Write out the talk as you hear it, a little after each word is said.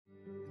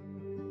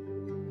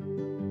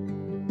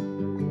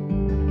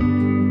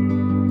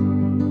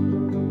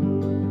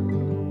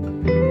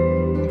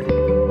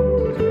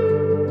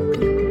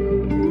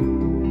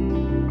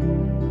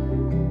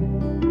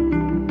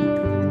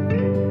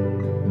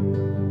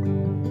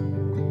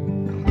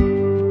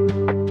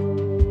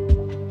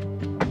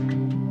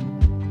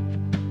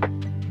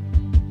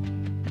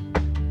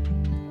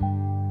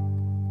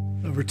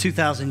Over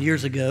 2,000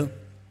 years ago,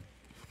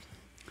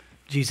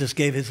 Jesus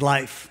gave his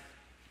life.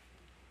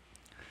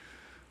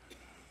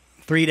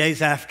 3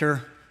 days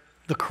after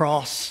the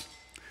cross,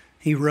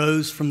 he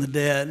rose from the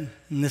dead.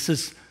 And this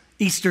is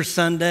Easter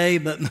Sunday,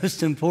 but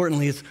most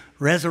importantly, it's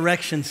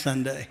Resurrection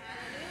Sunday.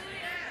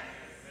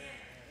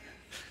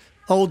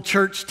 Old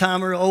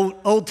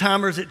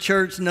timers at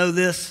church know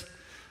this,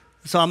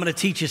 so I'm going to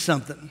teach you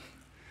something.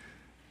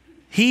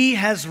 He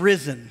has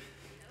risen.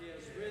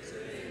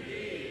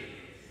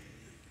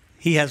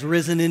 He has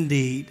risen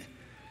indeed.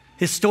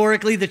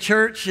 Historically, the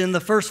church in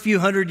the first few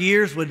hundred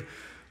years would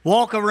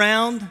walk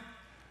around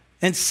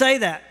and say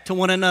that to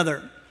one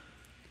another.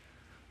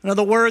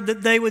 Another word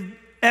that they would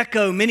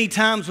echo many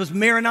times was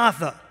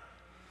Maranatha.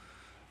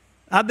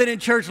 I've been in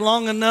church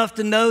long enough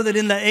to know that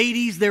in the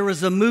 80s there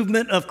was a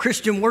movement of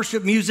Christian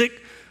worship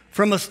music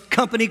from a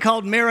company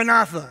called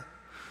Maranatha.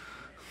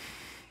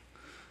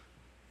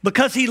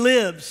 Because he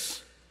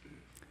lives,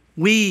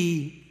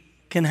 we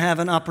can have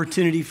an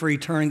opportunity for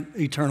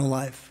eternal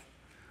life.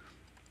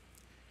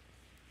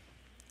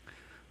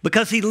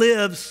 Because he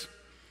lives,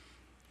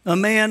 a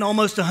man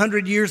almost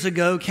 100 years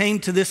ago came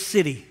to this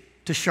city,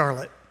 to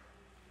Charlotte,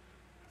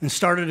 and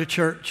started a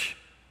church.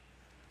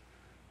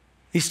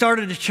 He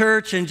started a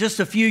church, and just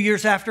a few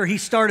years after he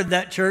started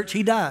that church,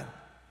 he died.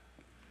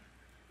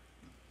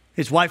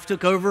 His wife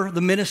took over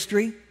the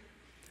ministry.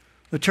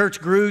 The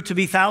church grew to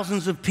be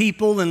thousands of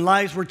people, and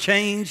lives were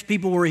changed.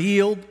 People were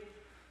healed.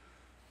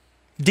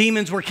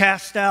 Demons were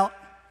cast out.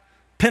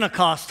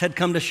 Pentecost had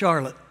come to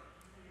Charlotte.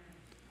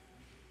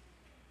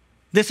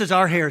 This is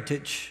our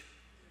heritage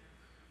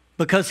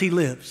because he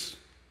lives.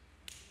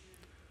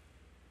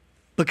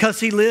 Because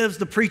he lives,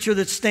 the preacher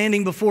that's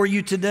standing before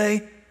you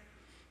today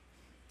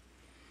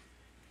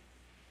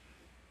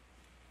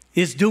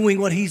is doing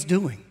what he's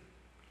doing.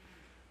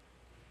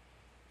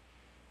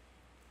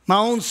 My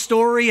own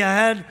story, I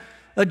had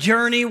a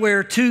journey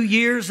where 2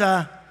 years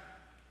I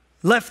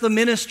left the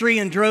ministry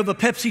and drove a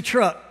Pepsi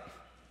truck.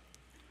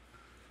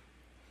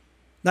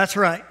 That's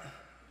right.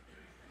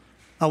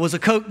 I was a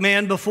Coke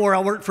man before I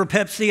worked for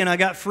Pepsi, and I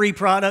got free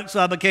products, so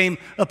I became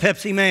a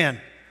Pepsi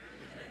man.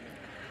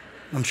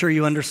 I'm sure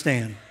you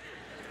understand.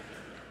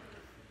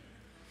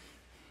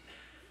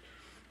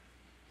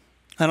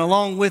 And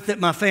along with it,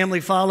 my family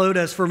followed.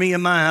 As for me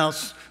and my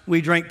house, we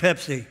drank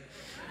Pepsi.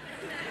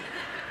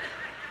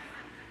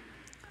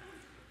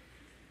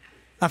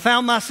 I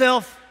found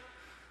myself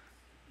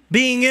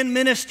being in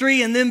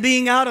ministry and then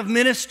being out of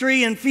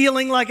ministry and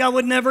feeling like I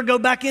would never go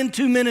back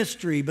into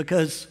ministry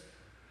because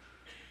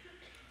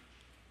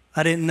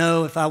I didn't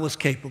know if I was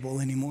capable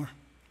anymore.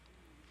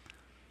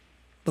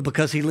 But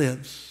because he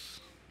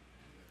lives.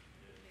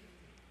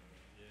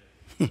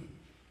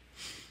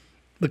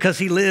 Because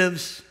he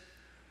lives,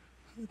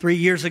 3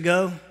 years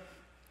ago,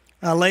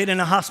 I laid in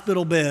a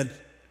hospital bed,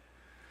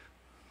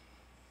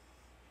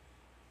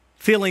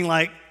 feeling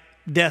like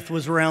death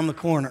was around the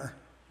corner.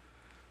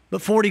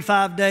 But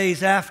 45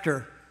 days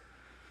after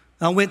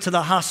I went to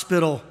the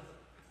hospital,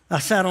 I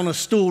sat on a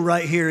stool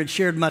right here and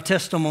shared my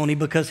testimony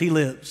because he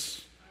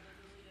lives.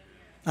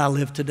 I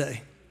live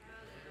today.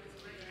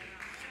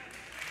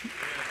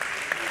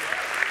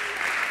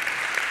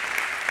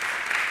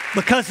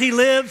 Because he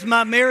lives,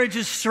 my marriage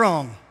is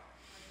strong.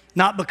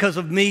 Not because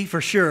of me, for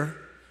sure,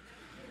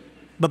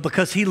 but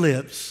because he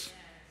lives.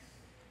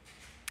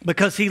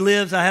 Because he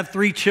lives, I have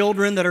 3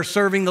 children that are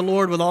serving the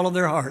Lord with all of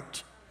their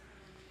heart.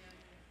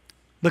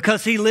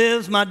 Because he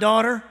lives, my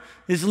daughter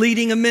is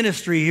leading a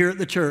ministry here at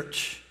the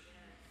church.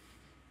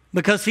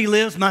 Because he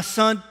lives, my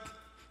son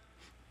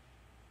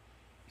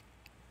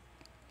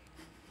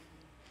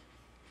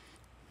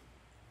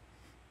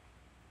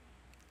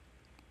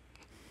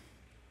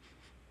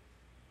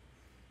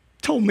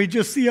told me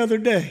just the other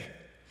day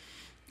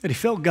that he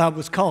felt God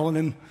was calling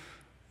him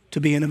to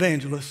be an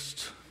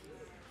evangelist.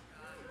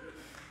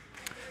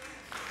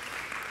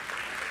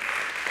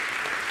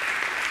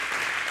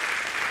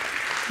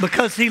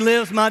 Because he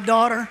lives, my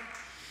daughter,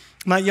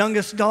 my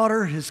youngest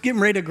daughter, is getting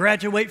ready to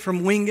graduate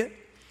from Wingate,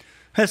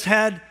 has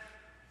had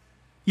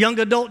young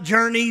adult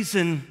journeys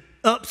and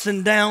ups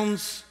and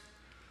downs,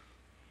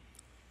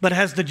 but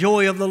has the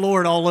joy of the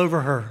Lord all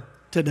over her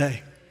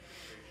today.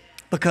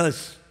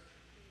 Because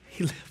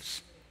he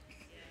lives.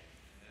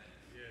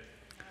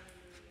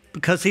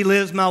 Because he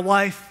lives, my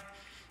wife,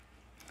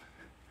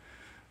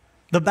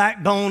 the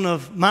backbone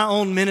of my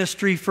own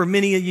ministry for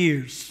many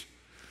years,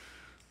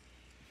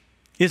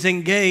 is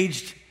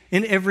engaged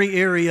in every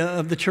area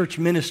of the church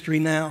ministry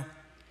now.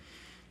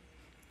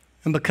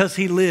 And because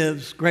he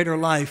lives, greater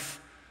life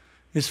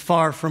is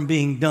far from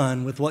being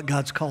done with what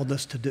God's called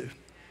us to do.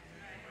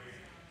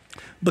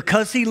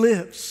 Because he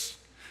lives,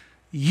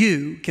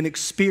 you can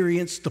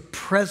experience the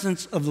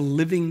presence of the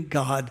living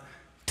God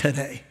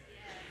today.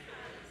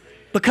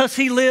 Because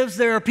he lives,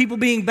 there are people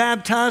being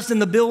baptized in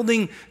the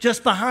building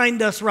just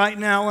behind us right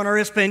now in our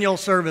Espanol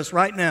service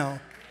right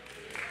now.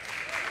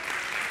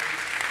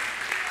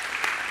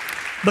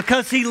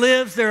 Because he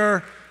lives, there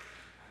are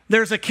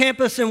There's a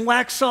campus in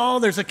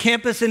Waxhaw, there's a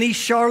campus in East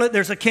Charlotte,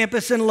 there's a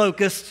campus in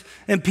Locust,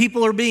 and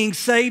people are being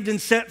saved and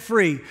set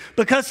free.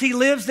 Because he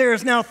lives, there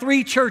is now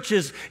 3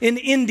 churches in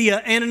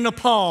India and in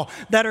Nepal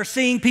that are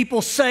seeing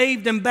people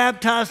saved and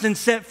baptized and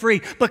set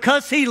free.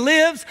 Because he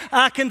lives,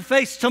 I can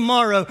face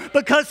tomorrow.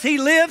 Because he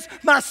lives,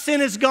 my sin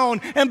is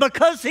gone. And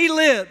because he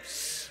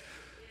lives,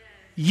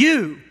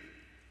 you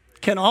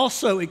can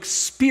also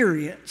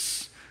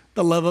experience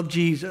the love of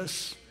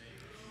Jesus.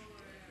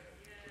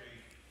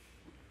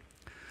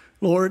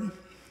 Lord,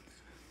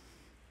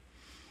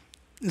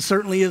 it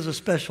certainly is a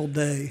special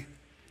day,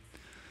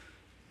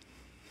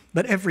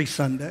 but every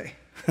Sunday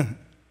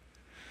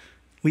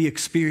we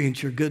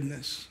experience your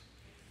goodness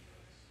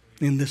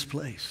in this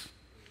place.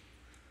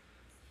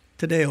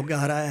 Today, oh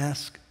God, I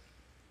ask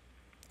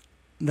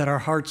that our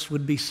hearts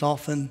would be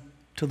softened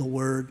to the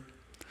word,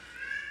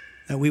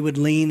 that we would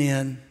lean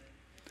in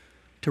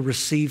to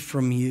receive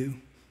from you.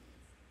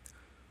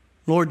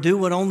 Lord, do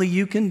what only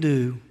you can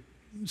do,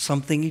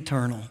 something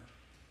eternal.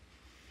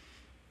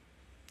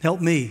 Help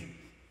me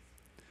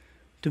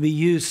to be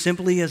used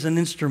simply as an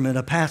instrument,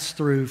 a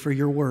pass-through for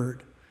your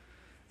word.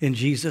 In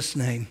Jesus'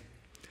 name,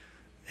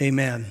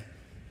 amen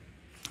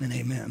and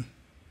amen.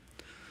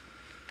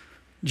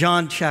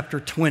 John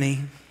chapter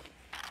 20.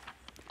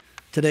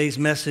 Today's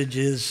message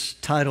is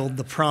titled,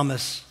 The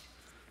Promise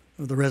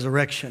of the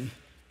Resurrection.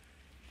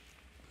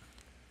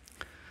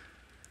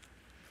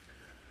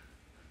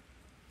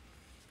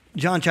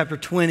 John chapter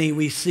 20,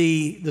 we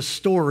see the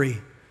story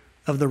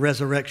of the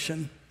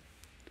resurrection.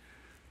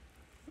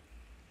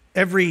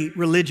 Every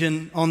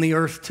religion on the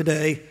earth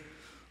today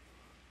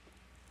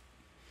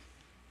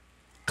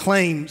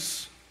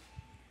claims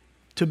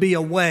to be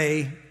a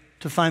way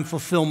to find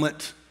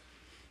fulfillment,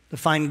 to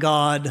find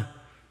God,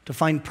 to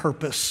find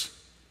purpose.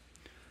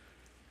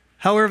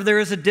 However, there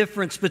is a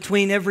difference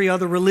between every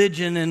other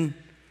religion and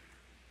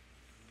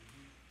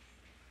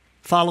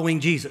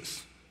following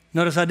Jesus.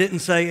 Notice I didn't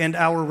say, and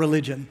our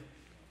religion.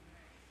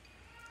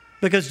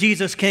 Because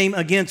Jesus came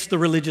against the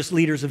religious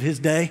leaders of his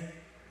day,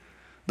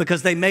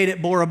 because they made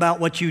it more about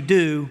what you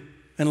do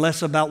and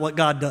less about what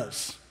God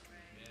does.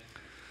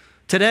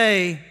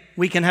 Today,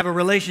 we can have a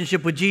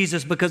relationship with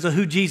Jesus because of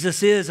who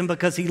Jesus is and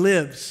because he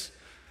lives.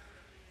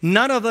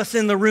 None of us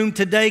in the room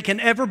today can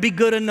ever be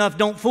good enough.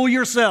 Don't fool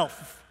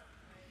yourself.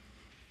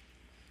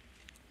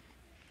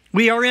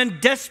 We are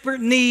in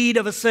desperate need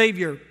of a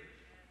Savior.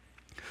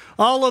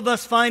 All of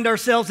us find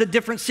ourselves at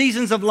different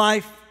seasons of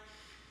life,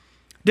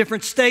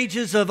 different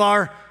stages of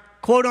our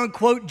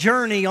quote-unquote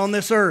journey on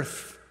this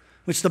earth,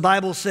 which the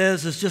Bible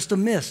says is just a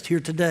mist here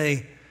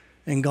today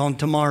and gone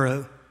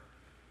tomorrow.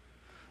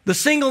 The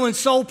single and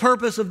sole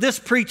purpose of this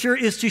preacher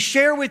is to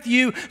share with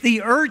you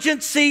the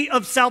urgency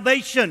of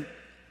salvation.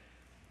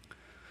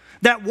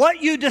 That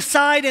what you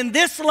decide in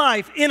this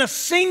life in a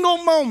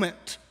single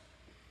moment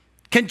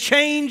can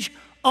change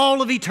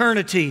all of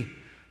eternity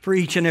for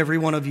each and every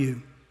one of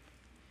you.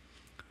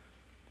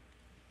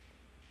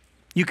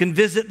 You can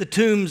visit the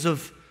tombs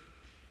of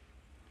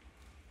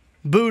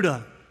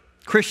Buddha,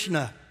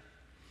 Krishna,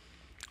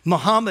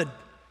 Muhammad.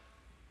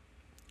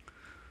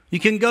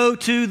 You can go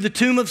to the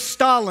tomb of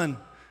Stalin,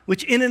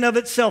 which in and of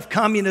itself,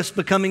 communist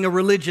becoming a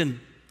religion.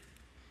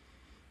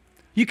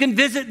 You can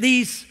visit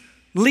these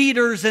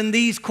leaders and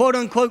these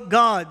quote-unquote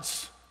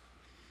gods.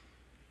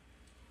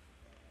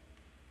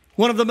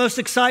 One of the most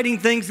exciting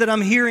things that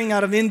I'm hearing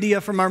out of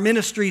India from our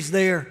ministries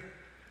there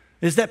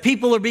is that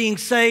people are being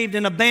saved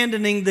and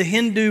abandoning the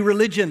Hindu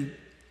religion.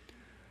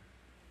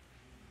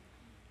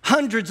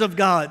 Hundreds of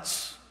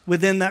gods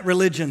within that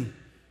religion.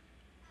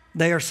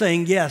 They are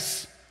saying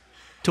yes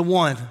to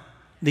one,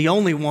 the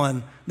only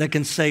one that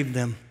can save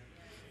them.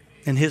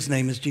 And his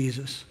name is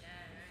Jesus.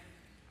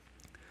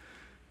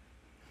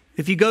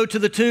 If you go to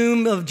the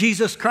tomb of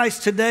Jesus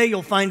Christ today,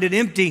 you'll find it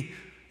empty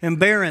and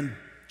barren.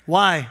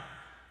 Why?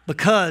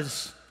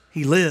 Because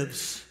he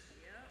lives.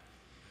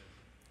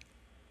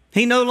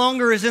 He no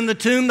longer is in the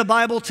tomb. The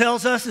Bible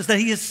tells us is that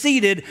he is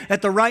seated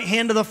at the right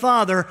hand of the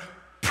Father,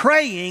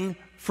 praying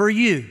for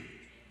you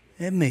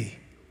and me.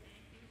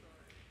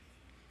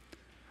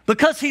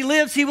 Because he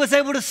lives, he was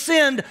able to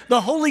send the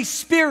Holy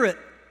Spirit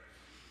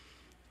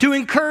to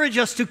encourage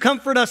us, to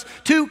comfort us,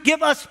 to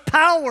give us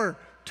power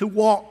to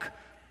walk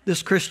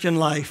this Christian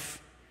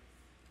life.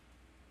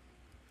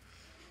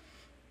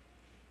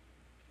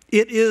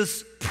 It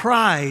is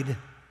pride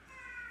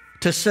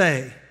to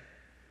say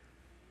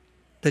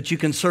that you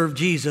can serve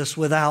Jesus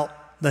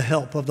without the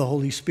help of the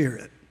Holy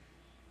Spirit.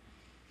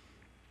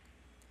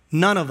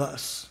 None of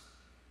us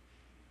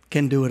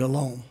can do it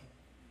alone.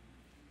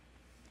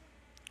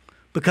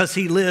 Because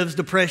he lives,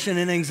 depression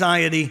and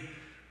anxiety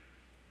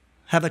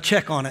have a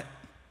check on it.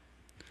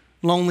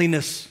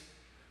 Loneliness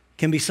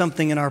can be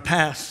something in our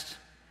past.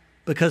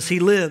 Because he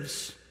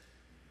lives,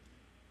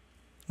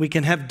 we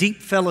can have deep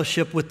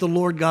fellowship with the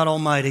Lord God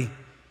Almighty,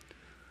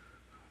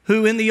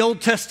 who in the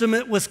Old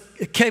Testament was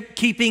kept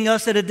keeping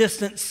us at a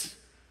distance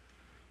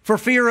for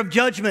fear of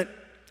judgment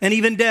and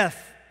even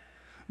death,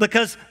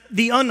 because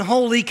the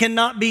unholy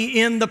cannot be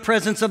in the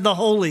presence of the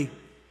holy.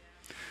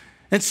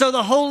 And so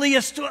the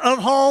holiest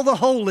of all the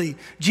holy,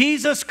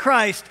 Jesus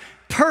Christ,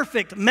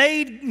 perfect,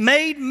 made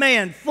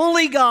man,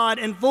 fully God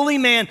and fully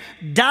man,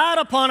 died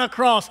upon a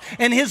cross,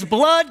 and his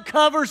blood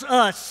covers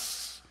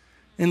us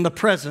in the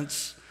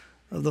presence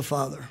of the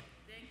Father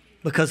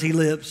because he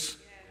lives.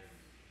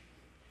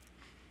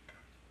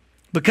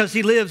 Because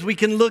he lives, we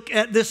can look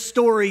at this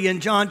story in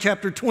John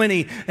chapter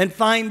 20 and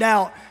find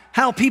out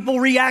how people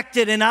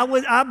reacted. And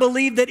I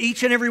believe that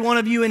each and every one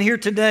of you in here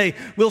today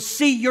will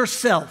see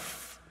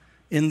yourself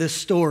in this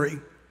story.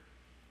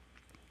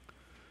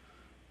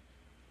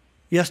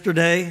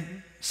 Yesterday,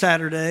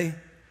 Saturday,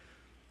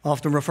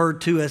 often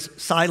referred to as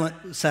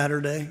Silent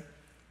Saturday,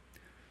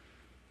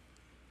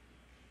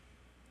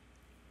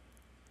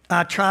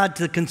 I tried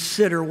to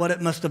consider what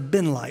it must have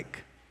been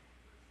like.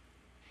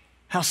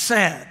 How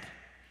sad.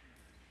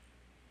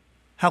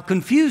 How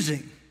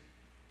confusing.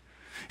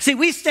 See,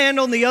 we stand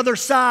on the other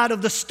side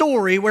of the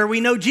story where we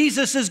know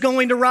Jesus is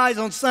going to rise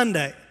on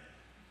Sunday.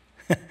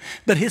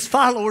 But his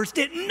followers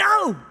didn't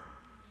know.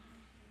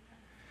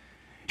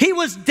 He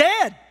was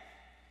dead.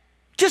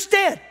 Just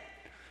dead.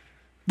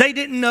 They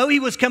didn't know he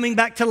was coming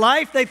back to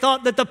life. They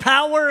thought that the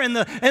power and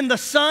the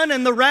son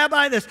and the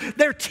rabbi,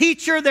 their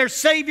teacher, their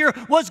savior,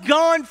 was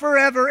gone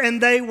forever.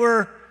 And they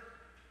were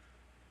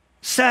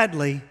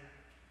sadly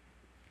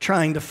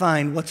trying to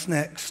find what's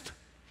next.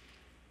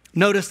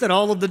 Notice that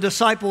all of the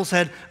disciples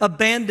had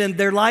abandoned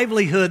their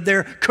livelihood,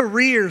 their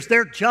careers,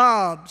 their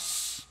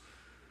jobs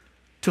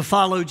to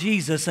follow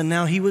Jesus, and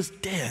now he was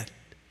dead.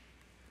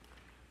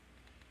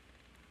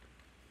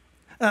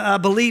 I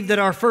believe that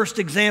our first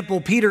example,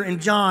 Peter and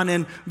John,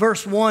 in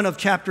verse 1 of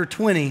chapter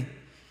 20,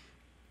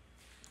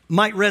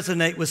 might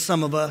resonate with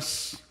some of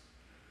us.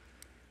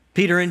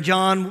 Peter and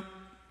John,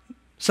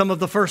 some of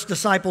the first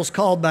disciples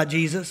called by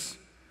Jesus,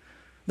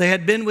 they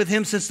had been with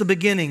him since the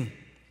beginning.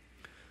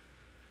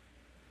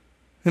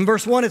 In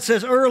verse 1, it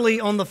says, early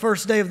on the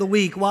first day of the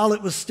week, while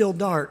it was still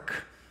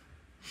dark,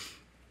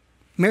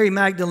 Mary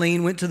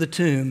Magdalene went to the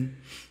tomb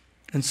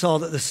and saw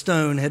that the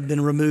stone had been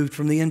removed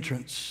from the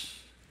entrance.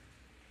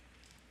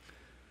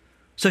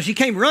 So she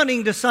came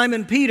running to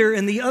Simon Peter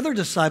and the other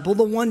disciple,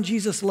 the one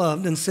Jesus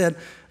loved, and said,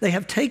 they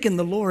have taken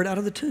the Lord out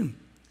of the tomb.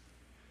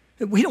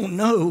 We don't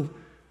know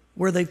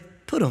where they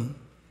put him.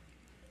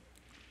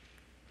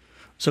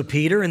 So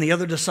Peter and the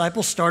other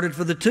disciple started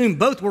for the tomb.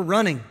 Both were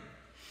running.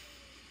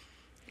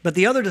 But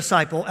the other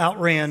disciple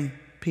outran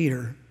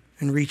Peter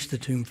and reached the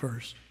tomb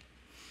first.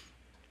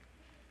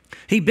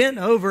 He bent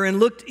over and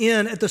looked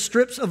in at the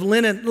strips of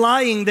linen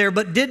lying there,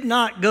 but did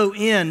not go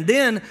in.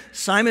 Then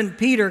Simon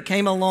Peter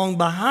came along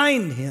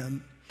behind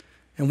him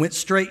and went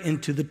straight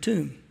into the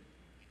tomb.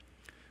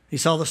 He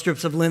saw the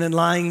strips of linen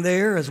lying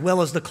there, as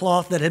well as the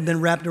cloth that had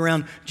been wrapped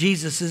around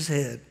Jesus'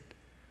 head.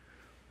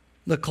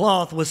 The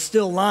cloth was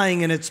still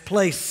lying in its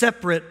place,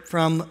 separate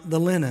from the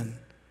linen.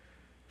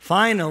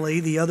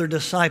 Finally, the other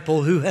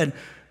disciple who had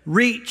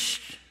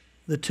reached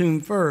the tomb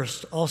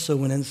first also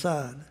went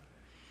inside.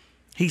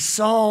 He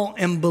saw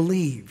and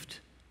believed.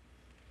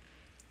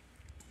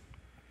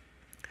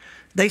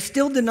 They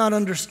still did not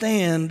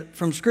understand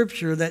from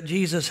Scripture that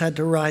Jesus had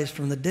to rise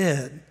from the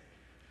dead.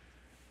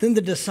 Then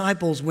the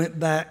disciples went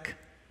back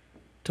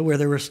to where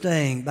they were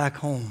staying, back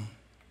home.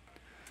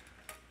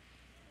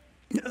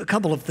 A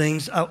couple of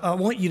things. I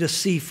want you to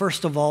see,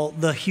 first of all,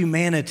 the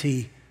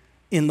humanity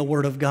in the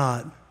Word of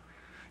God.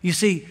 You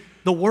see,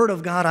 the Word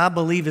of God, I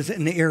believe, is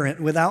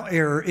inerrant, without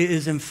error. It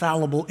is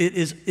infallible. It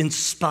is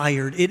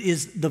inspired. It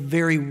is the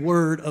very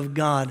Word of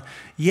God.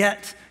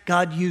 Yet,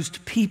 God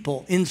used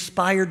people,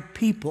 inspired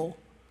people,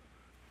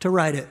 to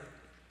write it.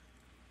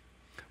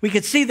 We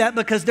could see that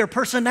because their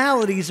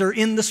personalities are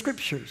in the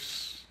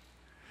Scriptures.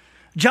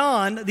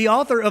 John, the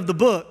author of the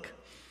book,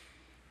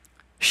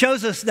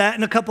 shows us that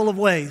in a couple of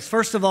ways.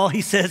 First of all,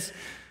 he says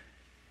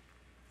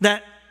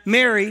that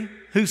Mary,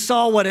 who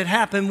saw what had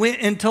happened,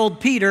 went and told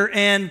Peter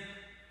and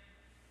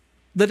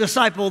the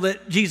disciple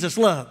that Jesus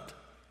loved.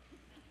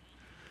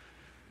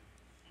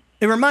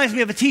 It reminds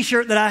me of a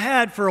t-shirt that I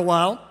had for a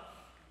while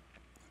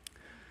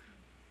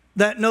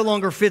that no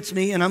longer fits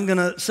me, and I'm going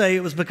to say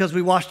it was because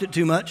we washed it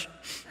too much.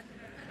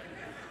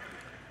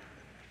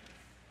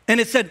 And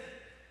it said,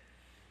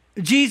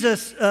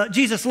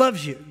 Jesus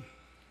loves you,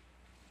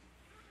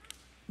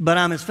 but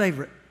I'm his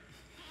favorite.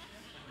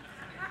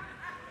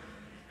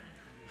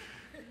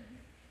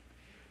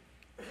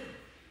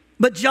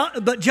 But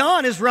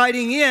John is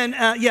writing in,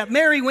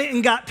 Mary went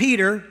and got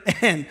Peter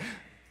and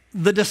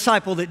the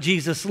disciple that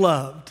Jesus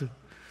loved.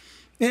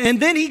 And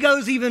then he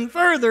goes even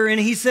further and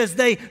he says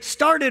they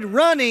started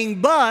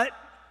running, but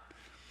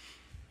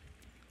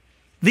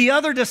the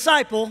other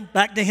disciple,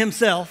 back to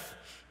himself,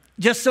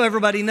 just so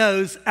everybody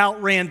knows,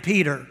 outran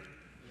Peter.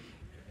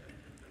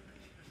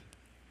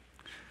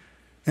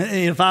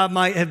 And if I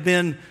might have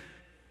been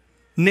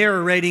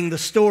narrating the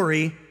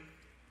story,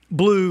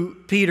 blew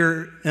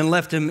Peter and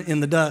left him in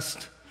the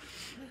dust,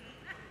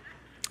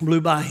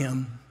 blew by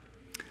him.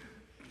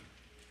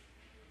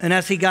 And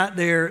as he got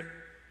there,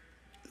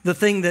 the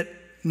thing that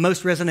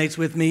most resonates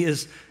with me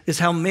is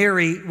how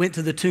Mary went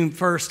to the tomb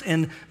first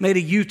and made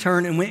a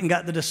U-turn and went and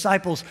got the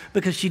disciples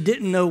because she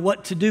didn't know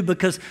what to do,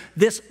 because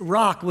this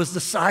rock was the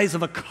size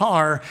of a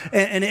car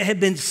and it had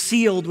been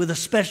sealed with a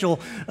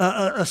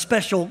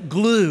special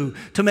glue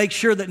to make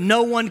sure that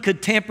no one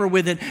could tamper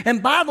with it.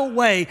 And by the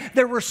way,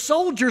 there were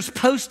soldiers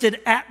posted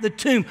at the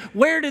tomb.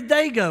 Where did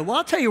they go? Well,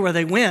 I'll tell you where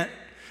they went.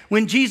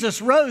 When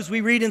Jesus rose,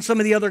 we read in some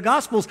of the other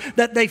Gospels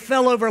that they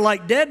fell over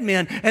like dead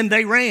men and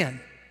they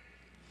ran.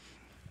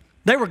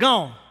 They were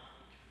gone.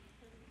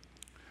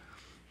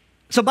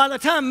 So by the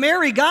time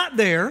Mary got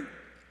there,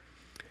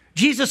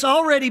 Jesus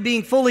already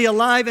being fully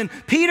alive, and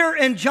Peter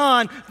and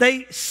John,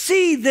 they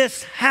see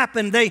this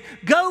happen. They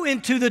go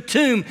into the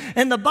tomb,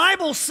 and the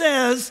Bible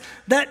says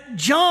that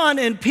John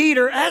and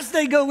Peter, as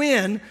they go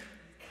in,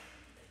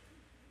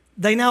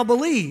 they now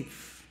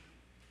believe.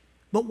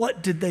 But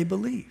what did they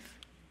believe?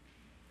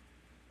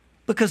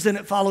 Because then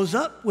it follows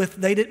up with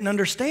they didn't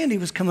understand he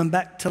was coming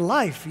back to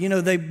life. You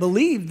know, they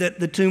believed that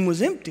the tomb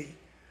was empty,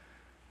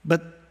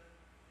 but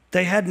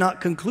they had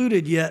not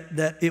concluded yet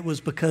that it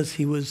was because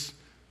he was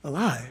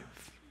alive.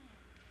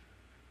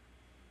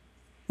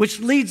 Which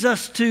leads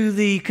us to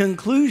the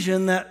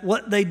conclusion that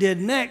what they did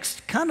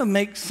next kind of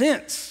makes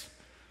sense.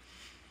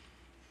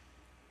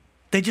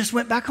 They just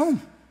went back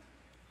home.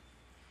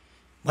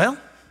 Well,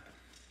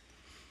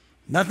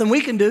 nothing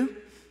we can do.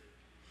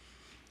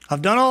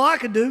 I've done all I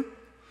could do.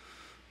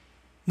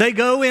 They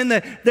go in,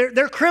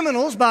 they're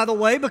criminals, by the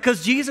way,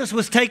 because Jesus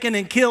was taken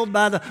and killed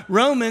by the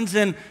Romans,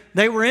 and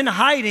they were in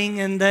hiding,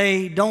 and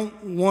they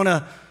don't want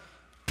to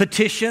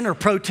petition or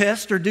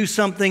protest or do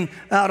something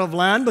out of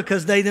line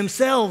because they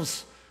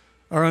themselves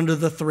are under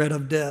the threat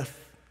of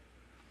death.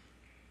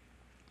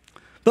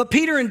 But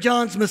Peter and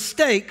John's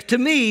mistake, to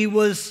me,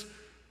 was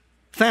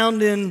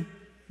found in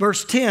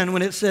verse 10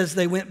 when it says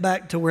they went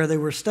back to where they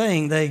were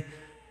staying. They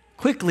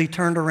quickly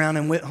turned around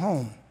and went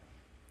home.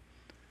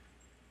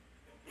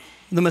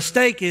 The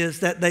mistake is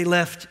that they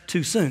left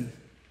too soon.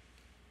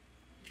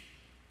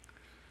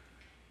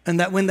 And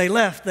that when they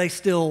left, they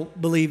still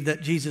believed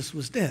that Jesus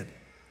was dead.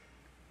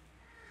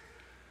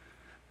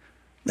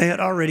 They had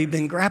already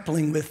been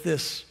grappling with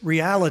this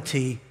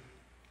reality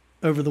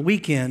over the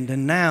weekend,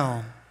 and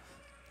now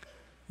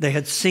they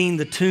had seen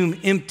the tomb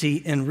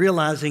empty and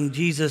realizing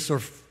Jesus, or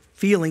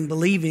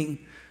believing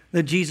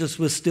that Jesus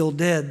was still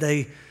dead.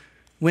 They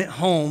went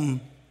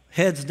home,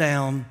 heads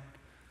down,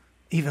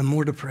 even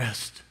more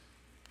depressed.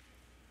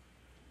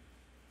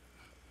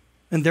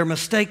 And their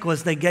mistake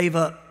was they gave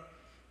up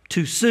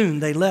too soon.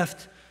 They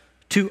left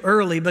too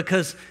early,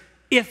 because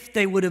if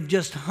they would have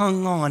just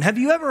hung on. Have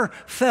you ever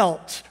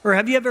felt, or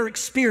have you ever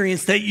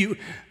experienced that you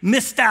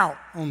missed out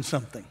on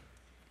something?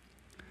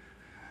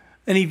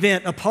 An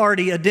event, a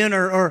party, a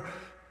dinner, or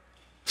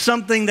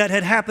something that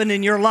had happened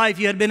in your life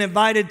you had been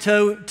invited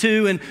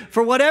to, and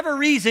for whatever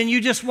reason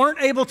you just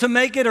weren't able to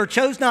make it or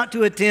chose not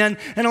to attend,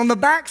 and on the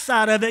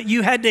backside of it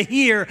you had to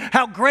hear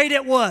how great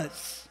it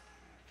was.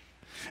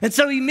 And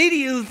so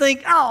immediately you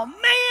think, oh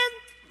man,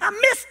 I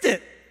missed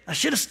it. I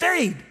should have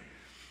stayed.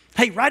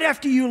 Hey, right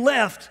after you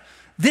left,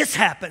 this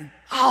happened.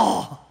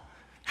 Oh,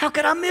 how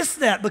could I miss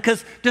that?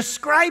 Because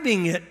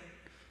describing it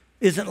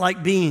isn't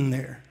like being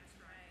there.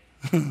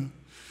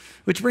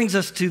 Which brings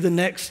us to the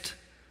next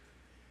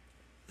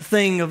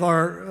thing of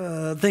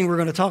our thing we're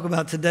going to talk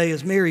about today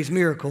is Mary's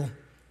miracle.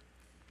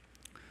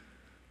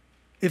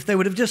 If they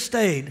would have just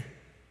stayed,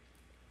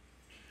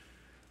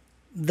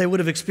 they would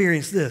have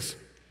experienced this.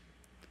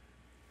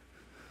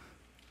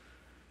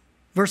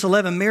 Verse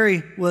 11,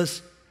 Mary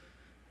was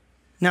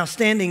now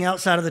standing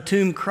outside of the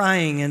tomb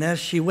crying, and as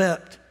she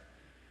wept,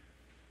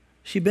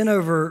 she bent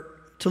over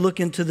to look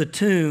into the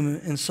tomb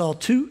and saw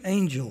two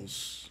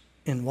angels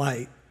in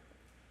white,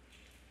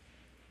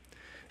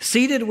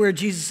 seated where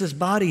Jesus'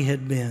 body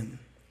had been,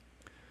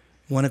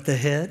 one at the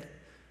head,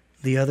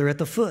 the other at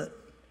the foot.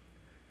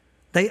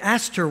 They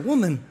asked her,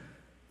 "Woman,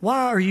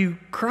 why are you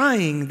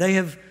crying? They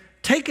have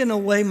taken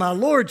away my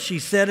Lord," she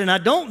said, "and I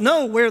don't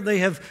know where they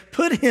have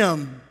put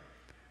him."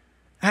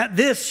 At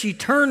this, she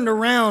turned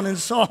around and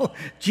saw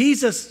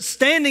Jesus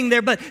standing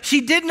there, but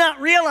she did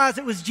not realize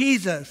it was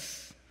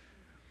Jesus.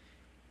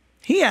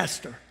 He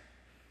asked her,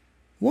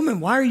 "Woman,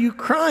 why are you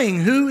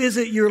crying? Who is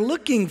it you're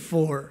looking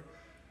for?"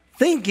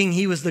 Thinking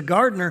he was the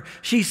gardener,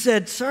 she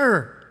said,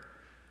 "Sir,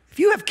 if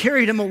you have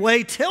carried him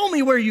away, tell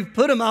me where you've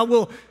put him. I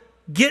will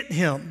get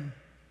him."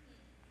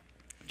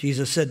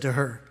 Jesus said to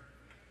her,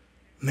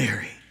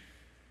 "Mary."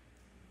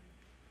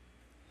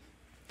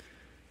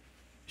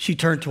 She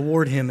turned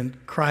toward him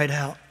and cried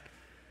out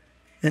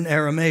in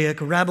Aramaic,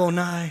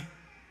 "Rabboni,"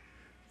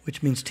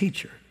 which means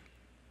teacher.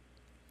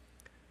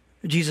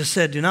 Jesus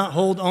said, "Do not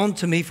hold on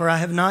to me, for I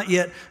have not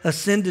yet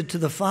ascended to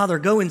the Father.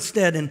 Go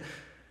instead and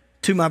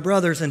to my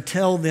brothers and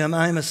tell them,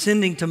 I am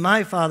ascending to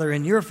my Father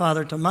and your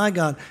Father, to my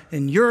God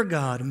and your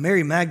God." And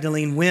Mary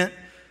Magdalene went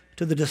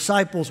to the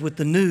disciples with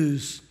the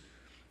news,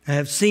 "I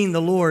have seen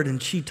the Lord,"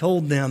 and she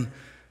told them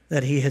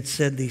that he had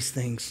said these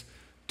things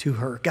to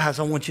her. Guys,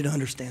 I want you to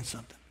understand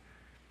something.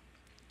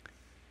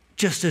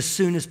 Just as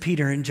soon as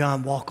Peter and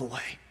John walk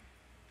away,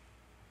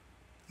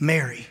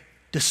 Mary,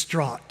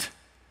 distraught,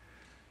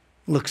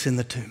 looks in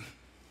the tomb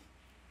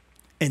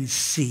and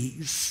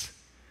sees,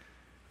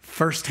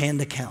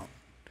 firsthand account,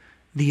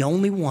 the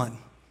only one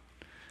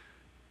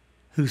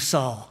who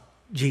saw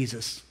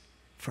Jesus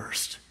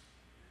first.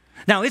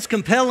 Now, it's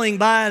compelling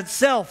by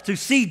itself to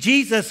see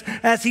Jesus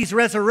as he's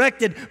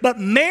resurrected, but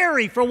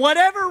Mary, for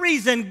whatever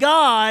reason,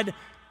 God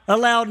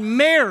allowed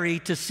Mary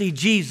to see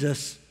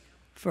Jesus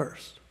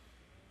first.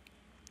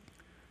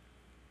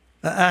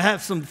 I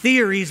have some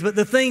theories, but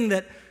the thing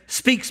that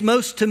speaks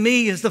most to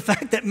me is the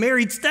fact that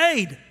Mary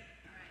stayed.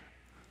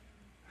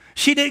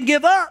 She didn't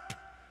give up.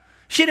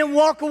 She didn't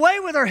walk away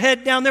with her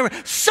head down. There was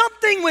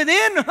something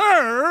within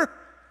her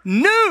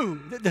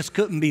knew that this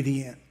couldn't be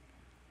the end.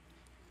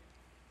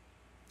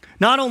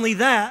 Not only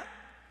that,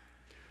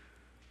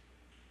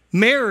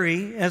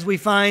 Mary, as we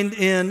find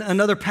in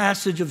another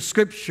passage of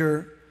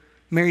Scripture,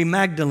 Mary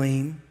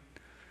Magdalene,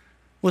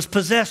 was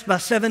possessed by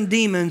 7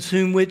 demons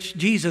whom which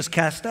Jesus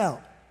cast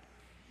out.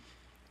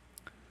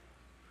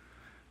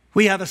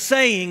 We have a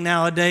saying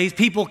nowadays,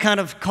 people kind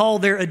of call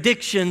their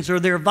addictions or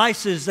their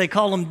vices, they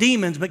call them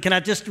demons. But can I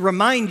just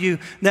remind you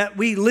that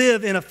we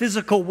live in a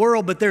physical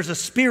world, but there's a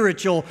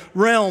spiritual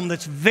realm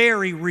that's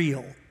very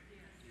real.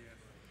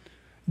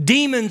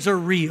 Demons are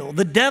real.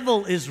 The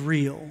devil is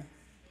real.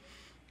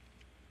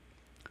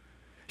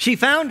 She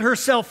found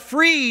herself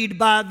freed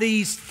by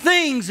these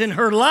things in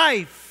her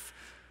life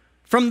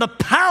from the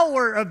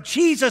power of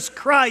Jesus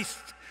Christ,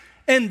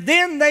 and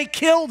then they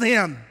killed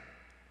him.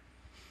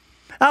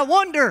 I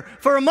wonder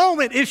for a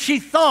moment if she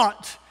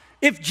thought,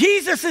 if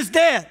Jesus is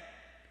dead,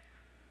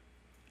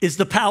 is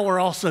the power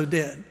also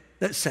dead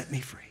that set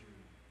me free?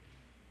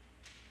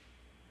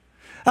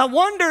 I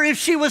wonder if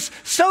she was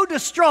so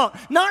distraught,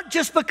 not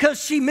just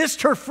because she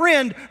missed her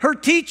friend, her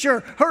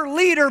teacher, her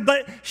leader,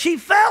 but she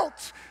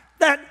felt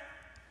that,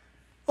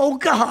 oh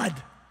God,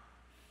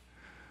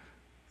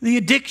 the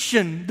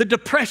addiction, the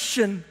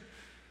depression,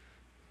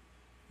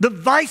 the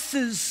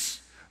vices,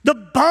 the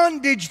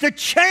bondage, the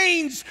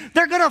chains,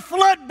 they're going to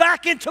flood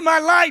back into my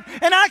life,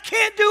 and I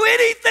can't do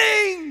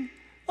anything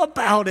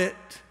about it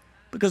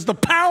because the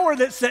power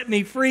that set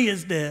me free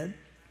is dead.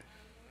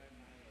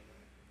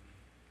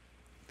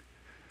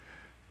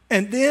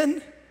 And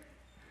then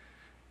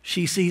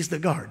she sees the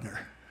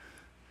gardener.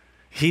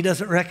 She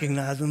doesn't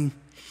recognize him.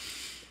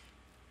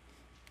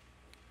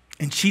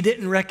 And she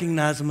didn't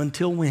recognize him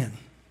until when?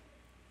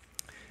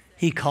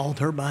 He called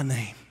her by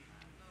name.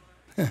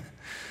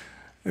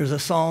 There's a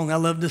song I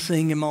love to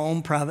sing in my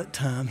own private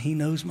time. He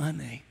knows my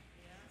name.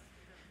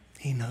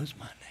 He knows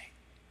my name.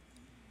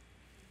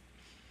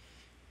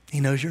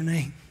 He knows your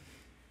name.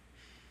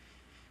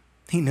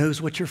 He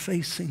knows what you're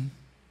facing.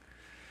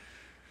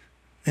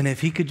 And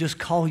if he could just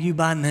call you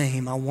by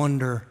name, I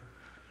wonder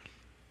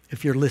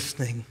if you're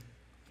listening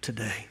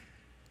today.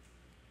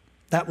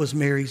 That was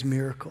Mary's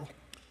miracle.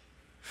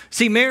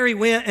 See, Mary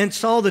went and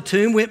saw the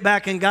tomb, went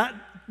back and got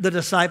the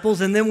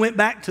disciples, and then went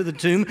back to the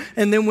tomb,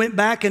 and then went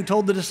back and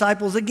told the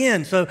disciples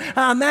again. So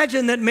I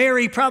imagine that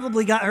Mary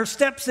probably got her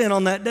steps in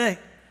on that day.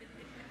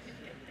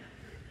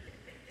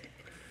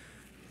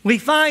 We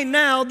find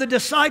now the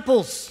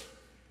disciples,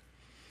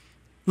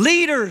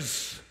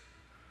 leaders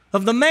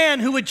of the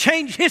man who would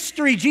change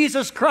history,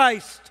 Jesus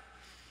Christ.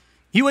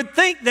 You would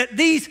think that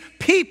these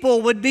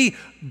people would be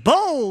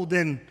bold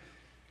and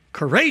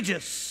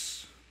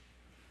courageous.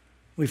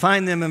 We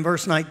find them in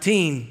verse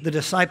 19, the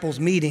disciples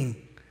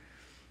meeting.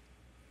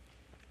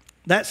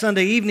 That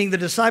Sunday evening, the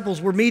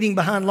disciples were meeting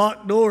behind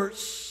locked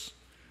doors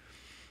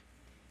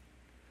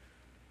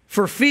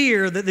for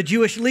fear of the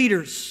Jewish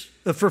leaders.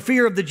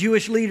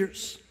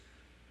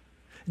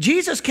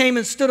 Jesus came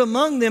and stood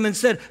among them and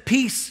said,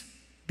 "Peace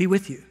be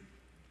with you."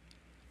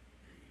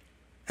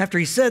 After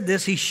he said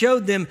this, he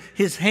showed them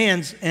his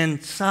hands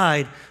and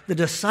side. The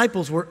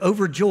disciples were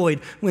overjoyed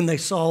when they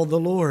saw the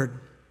Lord.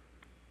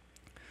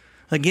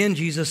 Again,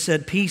 Jesus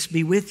said, "Peace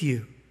be with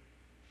you.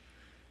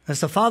 As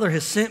the Father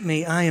has sent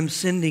me, I am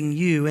sending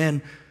you."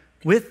 And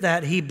with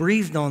that, he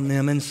breathed on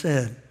them and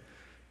said,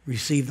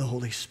 "Receive the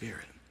Holy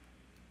Spirit.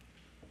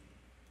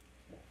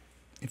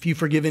 If you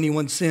forgive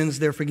anyone's sins,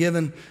 they're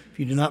forgiven. If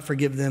you do not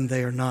forgive them,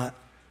 they are not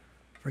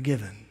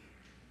forgiven."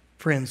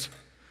 Friends,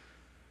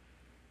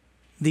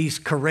 these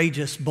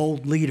courageous,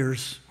 bold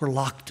leaders were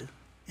locked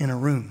in a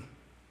room,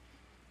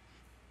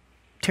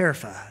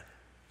 terrified,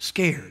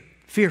 scared,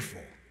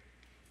 fearful.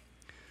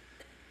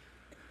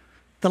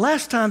 The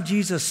last time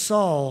Jesus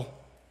saw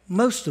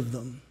most of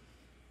them,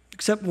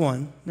 except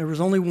one, there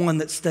was only one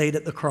that stayed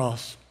at the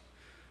cross.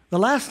 The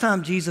last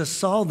time Jesus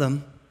saw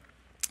them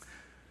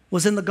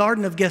was in the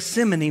Garden of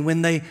Gethsemane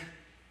when they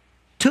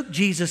took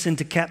Jesus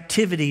into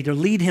captivity to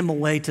lead him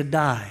away to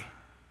die.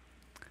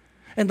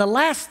 And the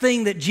last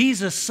thing that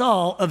Jesus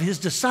saw of his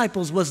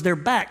disciples was their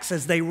backs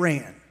as they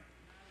ran.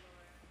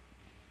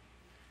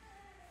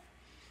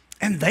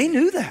 And they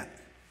knew that.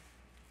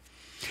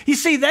 You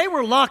see, they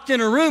were locked in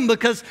a room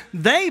because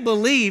they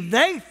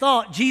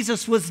thought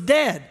Jesus was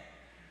dead.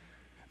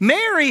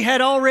 Mary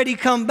had already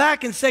come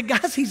back and said,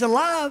 "Guys, he's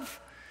alive."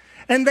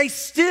 and they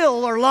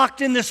still are locked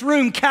in this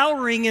room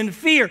cowering in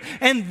fear.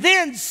 And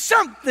then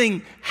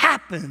something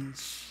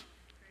happens.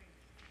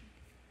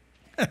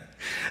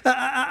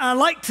 I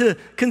like to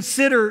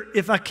consider,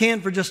 if I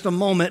can for just a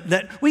moment,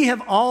 that we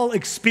have all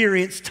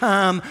experienced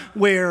time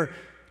where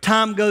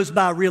time goes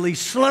by really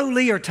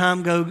slowly or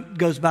time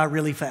goes by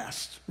really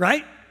fast,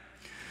 right?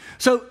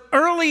 So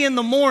early in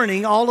the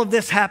morning, all of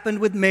this happened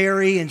with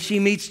Mary, and she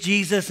meets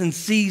Jesus and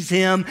sees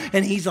him,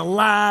 and he's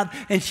alive,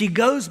 and she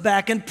goes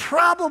back and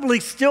probably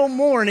still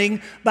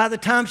mourning by the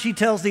time she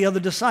tells the other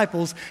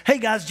disciples, hey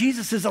guys,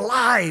 Jesus is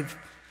alive.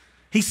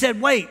 He said,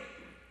 wait.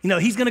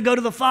 He's going to go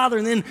to the Father,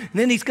 and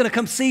then he's going to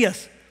come see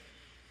us.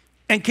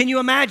 And can you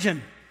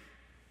imagine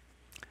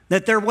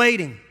that they're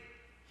waiting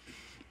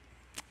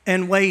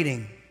and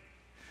waiting?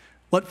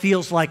 What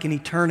feels like an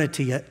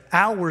eternity.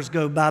 Hours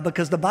go by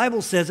because the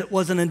Bible says it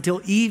wasn't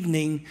until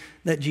evening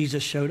that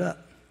Jesus showed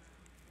up.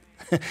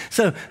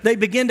 So they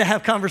begin to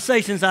have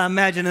conversations, I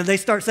imagine, and they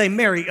start saying,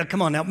 Mary,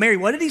 come on now. Mary,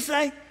 what did he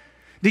say?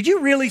 Did you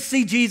really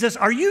see Jesus?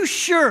 Are you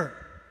sure?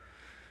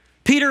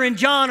 Peter and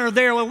John are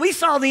there. Well, we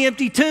saw the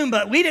empty tomb,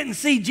 but we didn't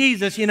see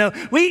Jesus.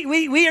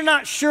 We are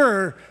not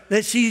sure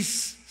that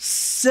she's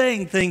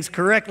saying things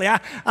correctly.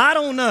 I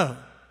don't know.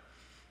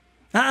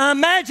 I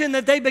imagine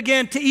that they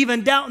began to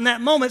even doubt in that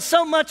moment,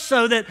 so much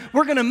so that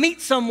we're going to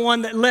meet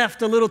someone that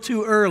left a little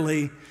too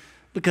early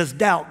because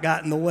doubt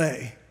got in the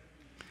way.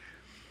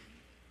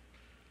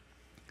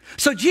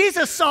 So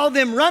Jesus saw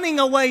them running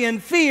away in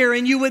fear,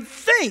 and you would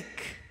think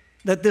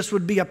that this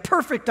would be a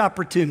perfect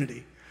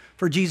opportunity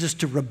for Jesus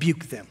to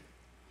rebuke them,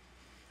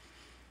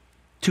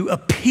 to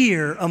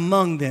appear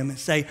among them and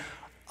say,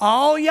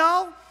 all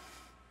y'all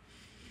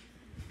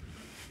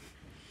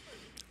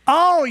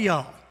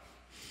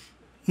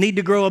need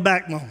to grow a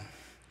backbone.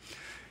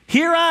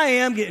 Here I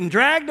am getting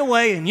dragged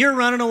away, and you're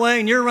running away,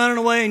 and you're running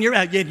away, and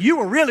you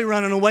were really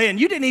running away, and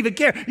you didn't even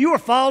care. You were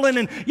falling,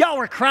 and y'all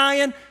were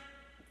crying.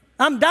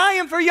 I'm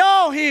dying for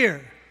y'all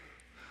here.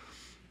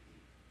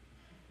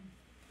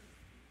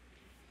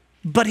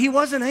 But he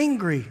wasn't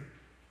angry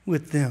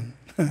with them.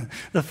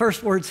 The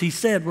first words he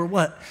said were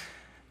what?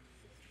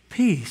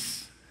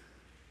 Peace.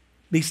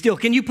 Be still.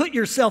 Can you put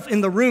yourself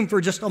in the room for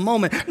just a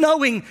moment,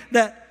 knowing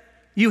that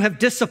you have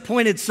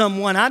disappointed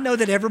someone? I know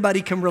that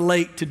everybody can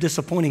relate to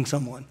disappointing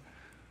someone.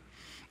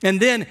 And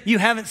then you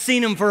haven't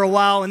seen them for a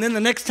while, and then the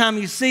next time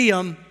you see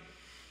them,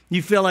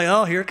 you feel like,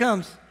 oh, here it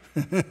comes.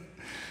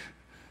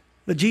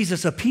 But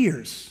Jesus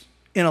appears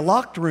in a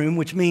locked room,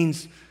 which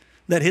means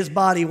that his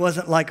body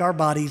wasn't like our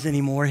bodies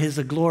anymore. His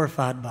a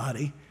glorified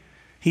body.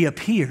 He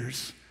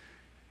appears.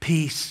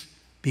 Peace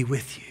be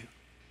with you.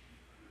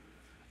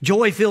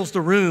 Joy fills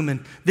the room,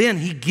 and then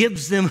he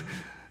gives them,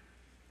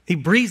 he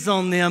breathes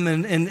on them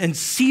and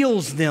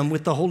seals them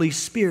with the Holy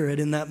Spirit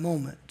in that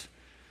moment.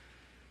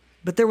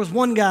 But there was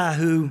one guy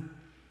who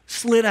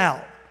slid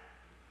out.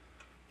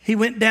 He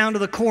went down to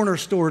the corner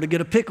store to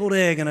get a pickled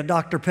egg and a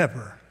Dr.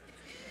 Pepper.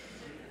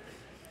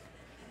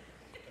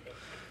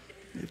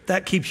 If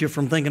that keeps you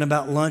from thinking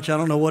about lunch, I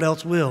don't know what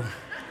else will.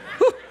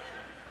 Whew,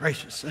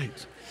 gracious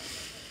sakes.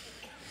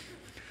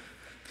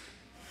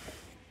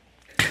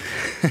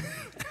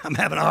 I'm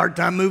having a hard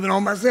time moving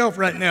on myself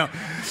right now.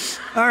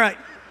 All right.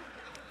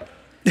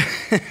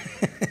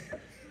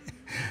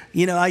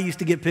 I used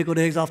to get pickled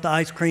eggs off the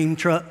ice cream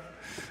truck.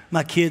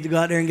 My kids would go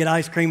out there and get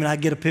ice cream, and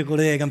I'd get a pickled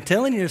egg. I'm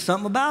telling you, there's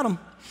something about them.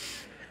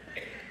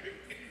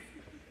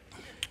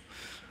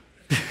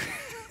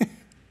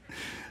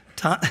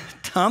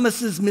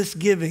 Thomas's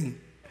misgiving.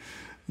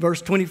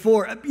 Verse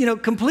 24,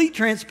 complete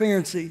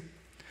transparency.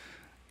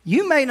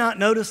 You may not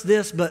notice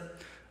this,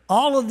 but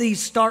all of these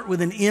start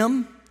with an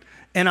M,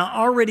 and I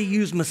already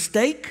used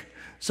mistake,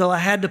 so I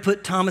had to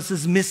put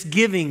Thomas's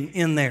misgiving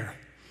in there.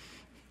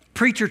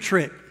 Preacher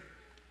trick.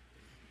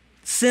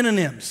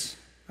 Synonyms.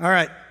 All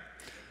right.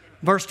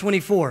 Verse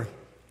 24.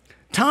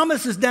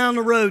 Thomas is down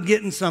the road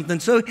getting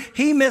something, so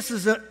he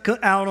misses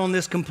out on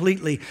this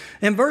completely.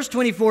 And verse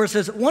 24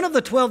 says, one of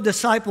the 12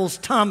 disciples,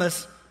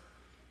 Thomas,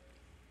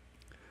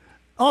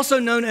 also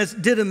known as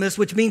Didymus,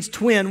 which means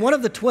twin, one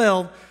of the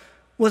 12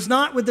 was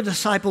not with the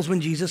disciples when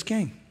Jesus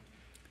came.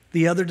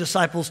 The other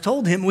disciples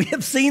told him, we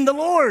have seen the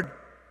Lord.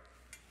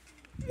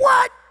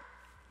 What?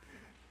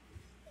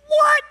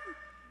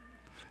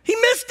 He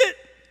missed it.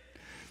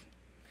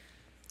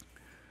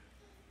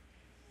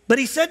 But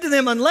he said to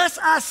them, unless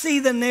I see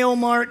the nail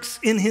marks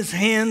in his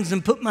hands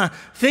and put my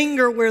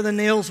finger where the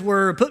nails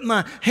were, put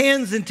my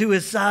hands into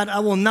his side, I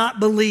will not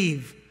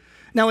believe.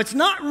 Now, it's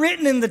not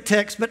written in the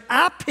text, but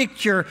I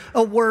picture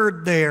a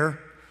word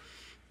there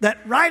that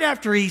right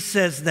after he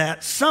says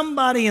that,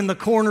 somebody in the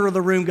corner of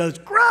the room goes,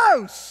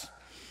 gross.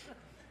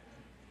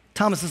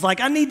 Thomas is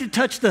like, I need to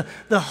touch the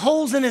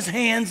holes in his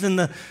hands and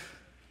the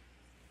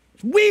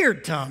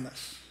weird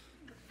Thomas.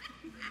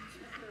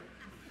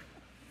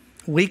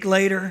 A week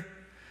later,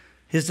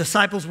 his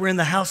disciples were in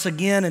the house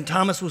again, and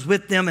Thomas was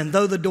with them, and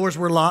though the doors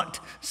were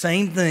locked,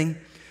 same thing.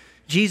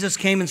 Jesus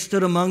came and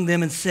stood among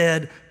them and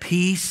said,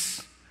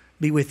 peace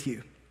be with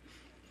you.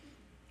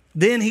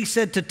 Then he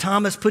said to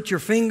Thomas, put your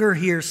finger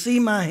here, see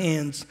my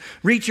hands.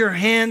 Reach your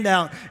hand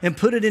out and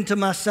put it into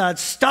my side.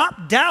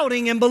 Stop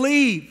doubting and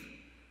believe.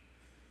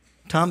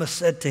 Thomas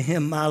said to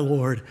him, my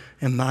Lord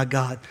and my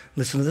God.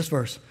 Listen to this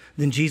verse.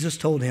 Then Jesus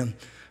told him,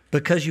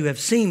 because you have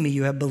seen me,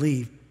 you have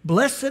believed.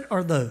 Blessed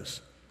are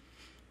those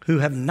who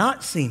have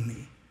not seen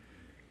me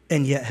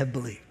and yet have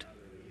believed.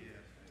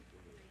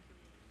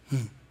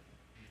 I'm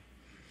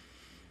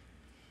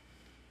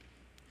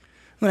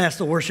going to ask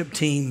the worship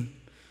team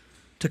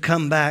to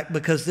come back,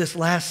 because this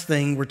last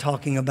thing we're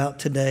talking about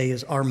today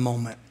is our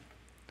moment.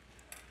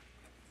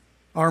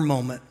 Our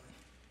moment.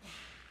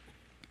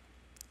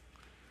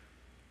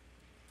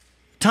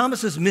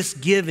 Thomas's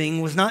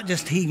misgiving was not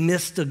just he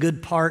missed a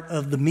good part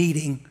of the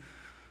meeting,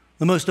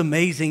 the most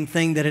amazing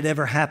thing that had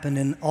ever happened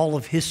in all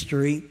of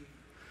history,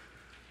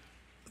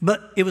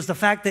 but it was the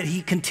fact that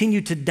he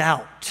continued to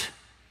doubt.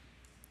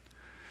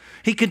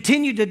 He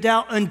continued to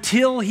doubt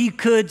until he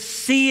could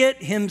see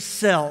it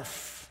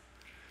himself.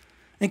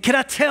 And can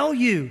I tell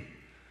you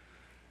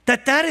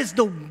that that is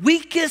the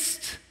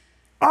weakest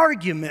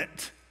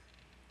argument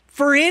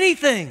for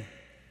anything?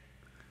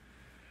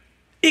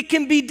 It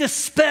can be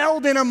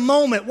dispelled in a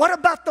moment. What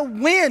about the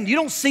wind? You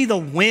don't see the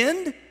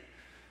wind.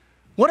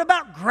 What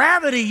about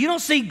gravity? You don't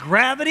see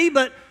gravity,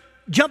 but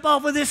jump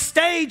off of this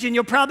stage and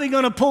you're probably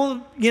going to pull,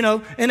 an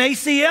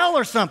ACL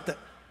or something.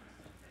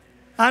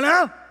 I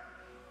know.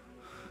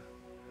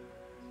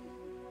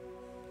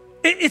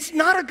 It's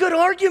not a good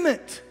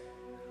argument.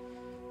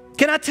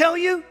 Can I tell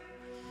you?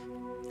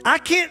 I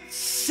can't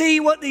see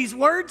what these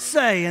words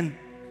say, and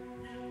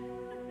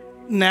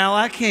now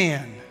I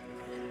can.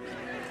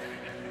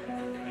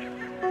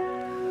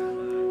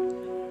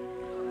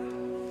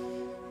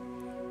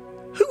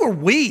 Who are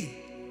we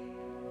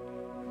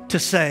to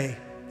say,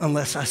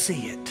 unless I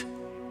see it?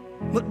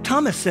 Look,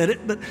 Thomas said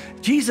it, but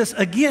Jesus,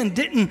 again,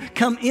 didn't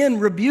come in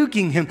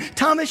rebuking him.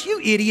 Thomas, you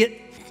idiot.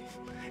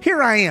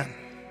 Here I am.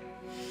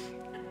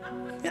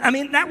 I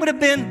mean, that would have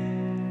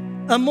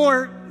been a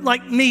more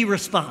like me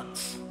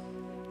response.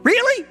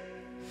 Really?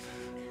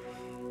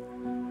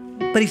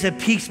 But he said,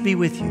 peace be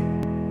with you.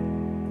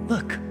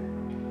 Look,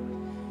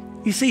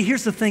 you see,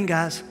 here's the thing,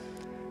 guys.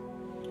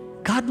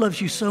 God loves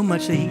you so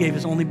much that he gave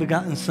his only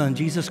begotten son,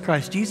 Jesus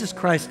Christ. Jesus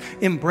Christ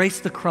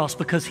embraced the cross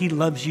because he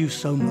loves you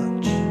so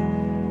much.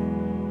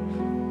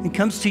 He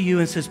comes to you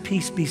and says,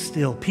 peace be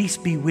still, peace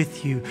be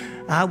with you.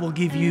 I will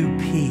give you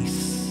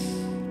peace.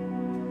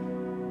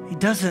 He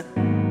doesn't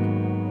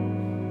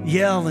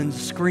yell and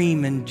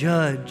scream and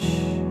judge,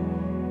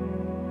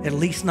 at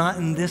least not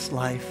in this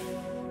life.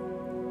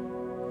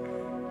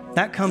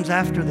 That comes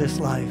after this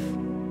life.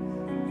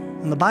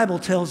 And the Bible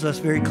tells us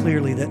very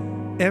clearly that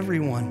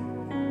everyone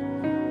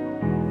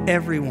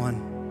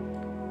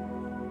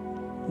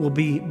will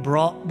be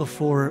brought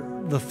before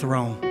the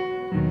throne.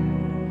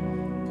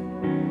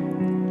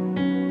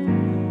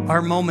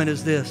 Our moment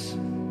is this.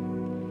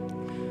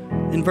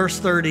 In verse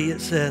 30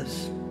 it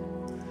says,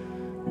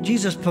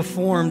 Jesus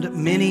performed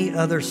many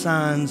other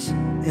signs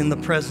in the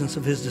presence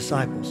of his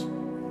disciples,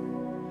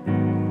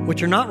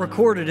 which are not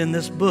recorded in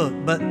this book,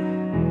 but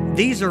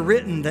these are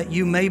written that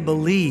you may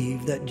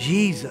believe that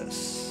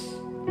Jesus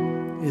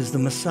is the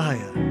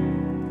Messiah,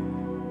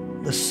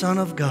 the Son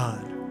of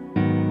God,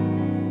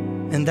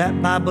 and that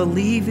by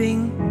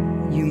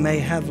believing you may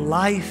have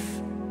life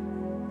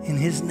in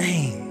his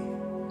name.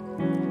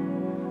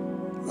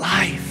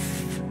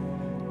 Life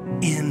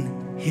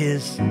in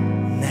his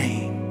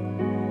name.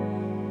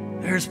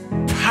 There's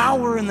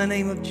power in the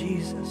name of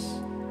Jesus.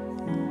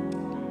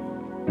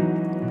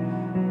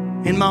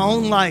 In my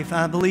own life,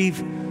 I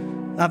believe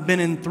I've been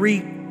in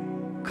 3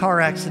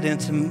 car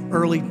accidents in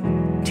early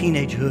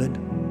teenagehood.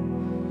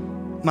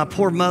 My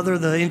poor mother,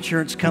 the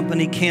insurance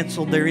company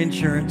canceled their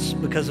insurance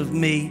because of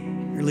me,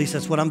 or at least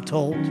that's what I'm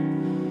told.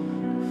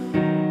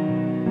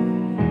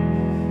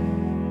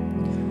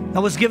 I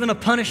was given a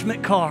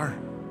punishment car,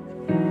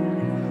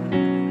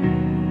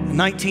 a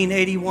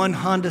 1981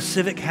 Honda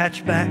Civic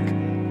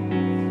hatchback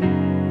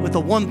with a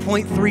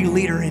 1.3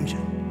 liter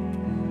engine.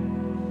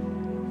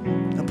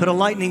 I put a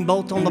lightning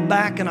bolt on the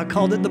back and I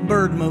called it the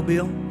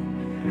Birdmobile.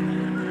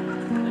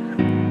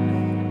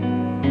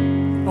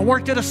 I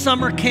worked at a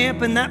summer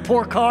camp and that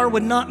poor car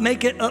would not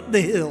make it up the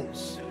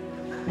hills.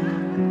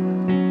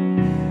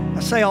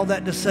 I say all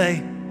that to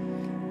say,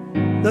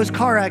 those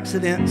car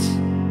accidents,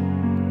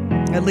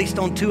 at least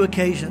on 2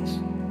 occasions,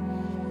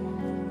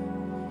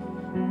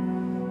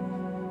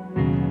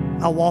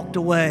 I walked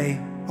away.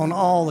 On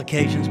all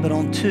occasions, but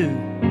on 2,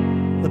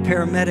 the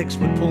paramedics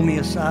would pull me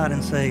aside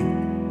and say,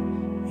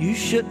 you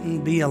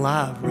shouldn't be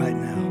alive right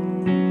now.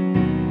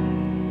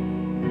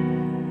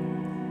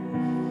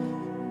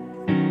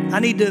 I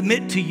need to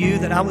admit to you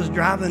that I was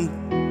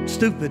driving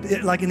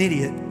stupid, like an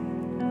idiot.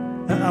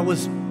 I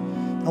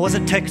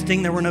wasn't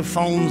texting, there were no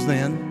phones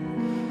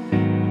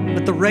then.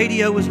 But the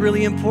radio was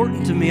really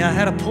important to me. I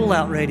had a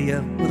pull-out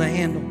radio with a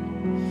handle.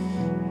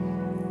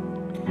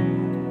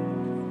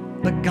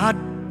 But God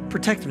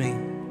protected me.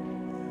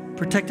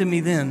 Protected me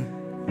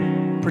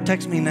then,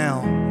 protects me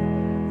now,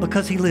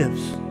 because he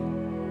lives.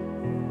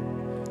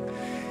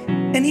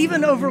 and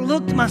even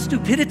overlooked my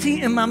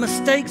stupidity and my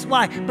mistakes.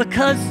 Why?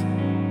 Because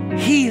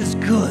He is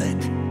good.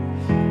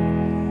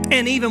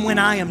 And even when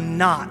I am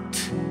not,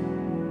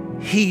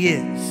 He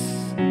is.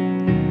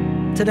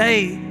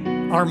 Today,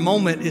 our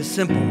moment is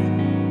simple.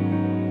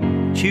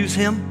 Choose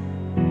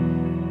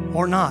Him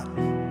or not.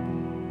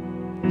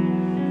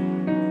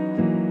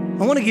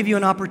 I want to give you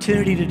an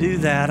opportunity to do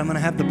that. I'm going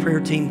to have the prayer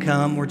team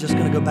come. We're just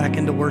going to go back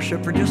into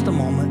worship for just a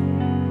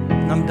moment.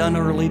 I'm done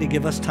early to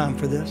give us time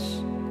for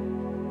this.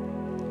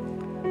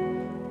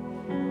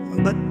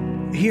 But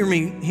hear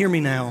me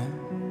now.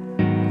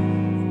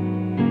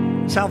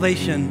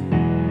 Salvation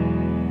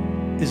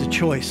is a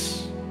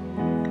choice.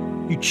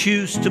 You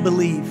choose to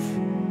believe.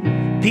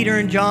 Peter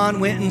and John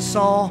went and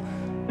saw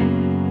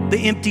the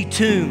empty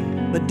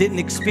tomb, but didn't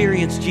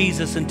experience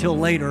Jesus until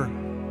later.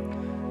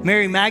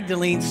 Mary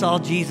Magdalene saw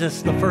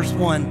Jesus, the first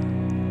one.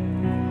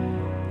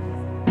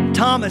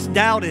 Thomas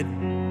doubted.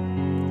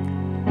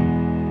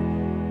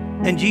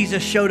 And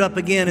Jesus showed up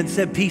again and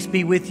said, "Peace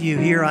be with you,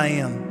 here I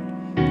am."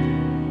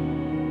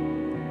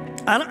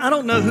 I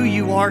don't know who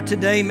you are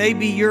today.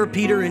 Maybe you're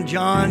Peter and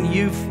John.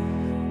 You've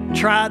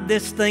tried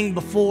this thing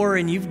before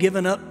and you've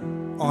given up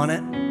on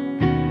it,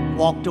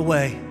 walked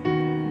away.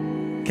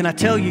 Can I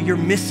tell you, you're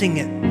missing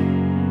it.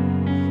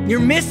 You're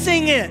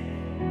missing it.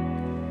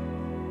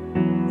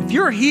 If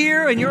you're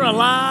here and you're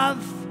alive,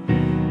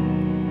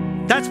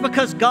 that's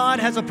because God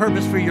has a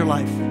purpose for your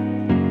life.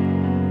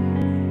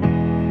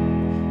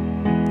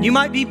 You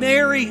might be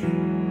Mary.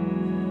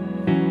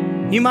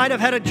 You might have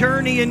had a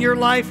journey in your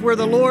life where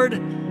the Lord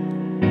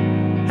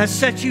has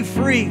set you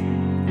free.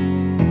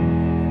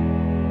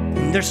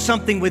 And there's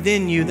something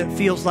within you that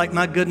feels like,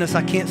 my goodness,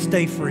 I can't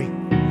stay free.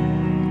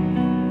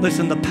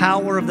 Listen, the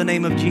power of the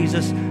name of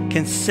Jesus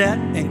can set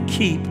and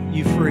keep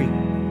you free.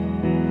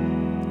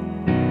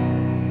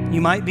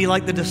 You might be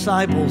like the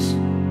disciples.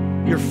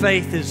 Your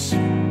faith is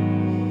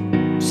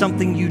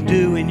something you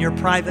do in your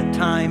private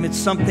time. It's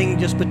something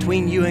just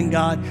between you and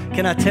God.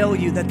 Can I tell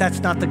you that that's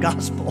not the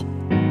gospel?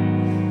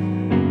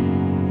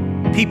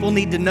 People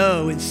need to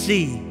know and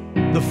see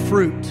the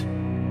fruit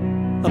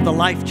of the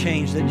life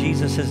change that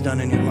Jesus has done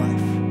in your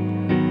life.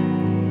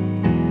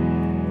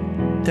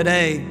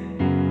 Today,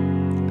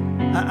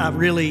 I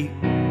really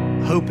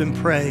hope and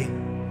pray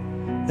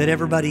that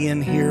everybody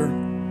in here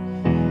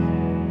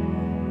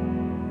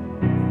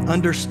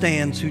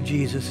understands who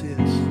Jesus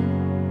is.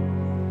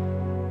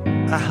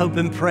 I hope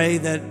and pray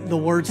that the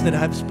words that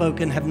I've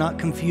spoken have not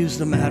confused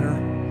the matter,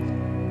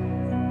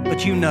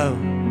 but you know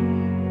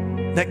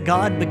that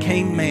God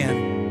became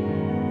man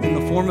in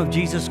the form of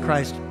Jesus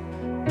Christ,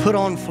 put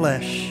on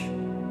flesh,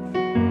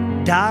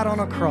 died on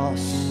a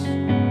cross,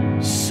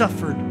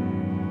 suffered,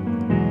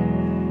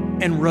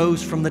 and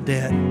rose from the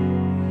dead.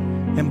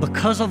 And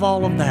because of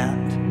all of that,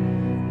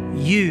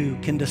 you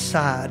can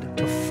decide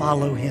to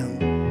follow Him.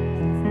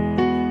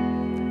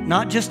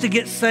 Not just to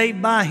get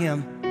saved by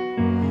Him.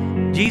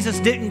 Jesus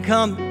didn't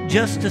come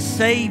just to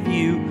save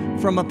you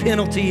from a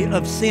penalty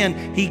of sin.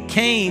 He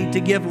came to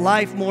give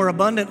life more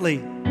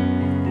abundantly.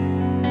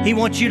 He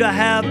wants you to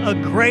have a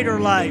greater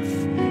life.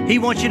 He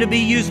wants you to be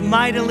used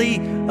mightily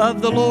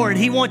of the Lord.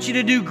 He wants you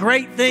to do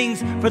great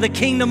things for the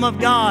kingdom of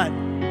God.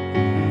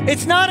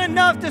 It's not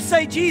enough to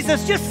say,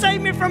 Jesus, just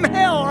save me from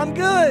hell, I'm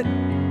good.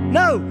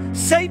 No,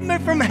 save me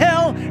from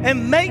hell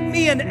and make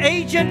me an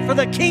agent for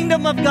the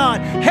kingdom of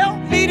God. Help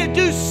me to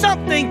do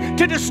something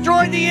to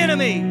destroy the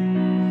enemy.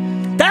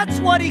 That's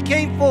what He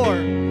came for.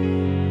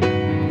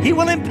 He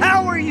will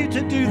empower you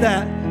to do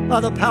that by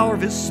the power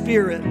of His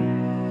Spirit.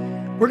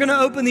 We're going to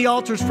open the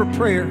altars for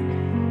prayer.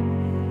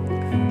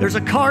 There's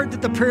a card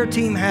that the prayer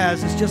team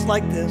has. It's just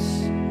like this.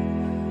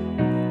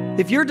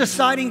 If you're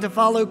deciding to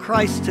follow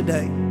Christ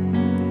today,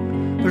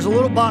 there's a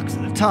little box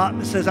at the top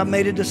that says, I've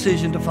made a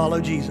decision to follow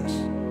Jesus,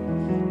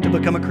 to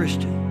become a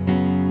Christian.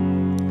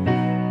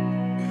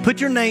 Put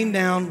your name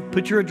down,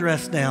 put your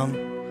address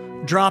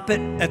down, drop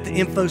it at the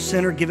info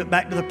center, give it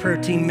back to the prayer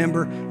team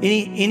member.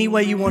 Any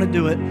way you want to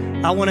do it.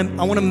 I want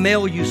to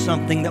mail you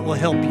something that will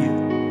help you.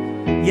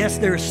 Yes,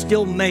 there is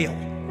still mail.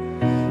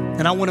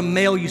 And I want to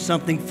mail you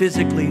something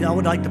physically. I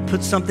would like to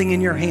put something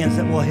in your hands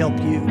that will help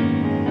you.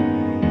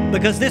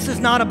 Because this is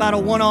not about a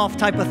one-off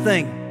type of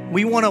thing.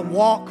 We want to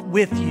walk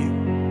with you.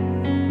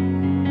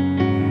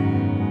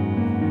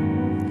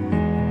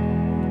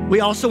 We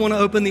also want to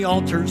open the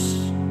altars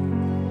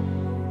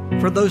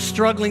for those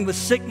struggling with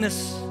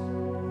sickness.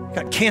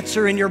 Got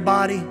cancer in your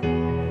body.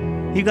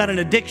 You've got an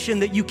addiction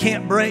that you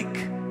can't break.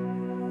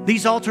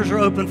 These altars are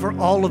open for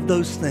all of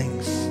those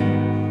things.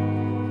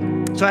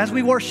 So as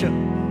we worship,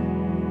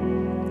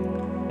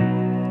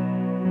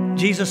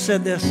 Jesus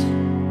said this,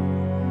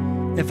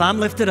 if I'm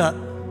lifted up,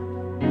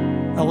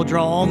 I will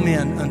draw all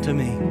men unto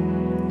me.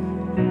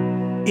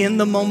 In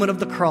the moment of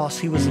the cross,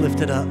 He was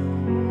lifted up.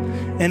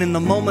 And in the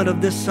moment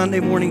of this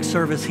Sunday morning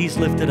service, He's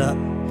lifted up.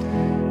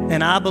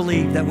 And I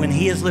believe that when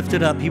He is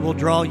lifted up, He will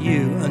draw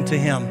you unto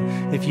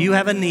Him. If you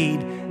have a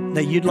need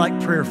that you'd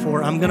like prayer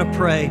for, I'm going to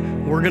pray,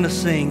 we're going to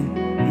sing,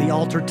 and the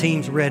altar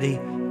team's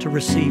ready to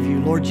receive you.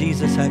 Lord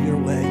Jesus, have your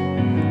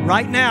way.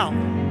 Right now,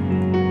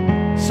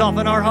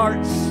 Soften our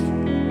hearts.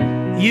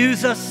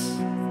 Use us.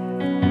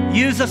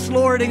 Use us,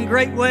 Lord, in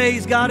great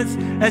ways, God,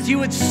 as you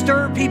would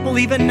stir people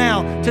even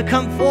now to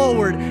come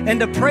forward and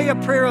to pray a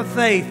prayer of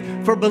faith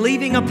for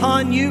believing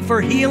upon you,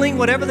 for healing,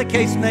 whatever the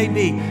case may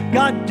be.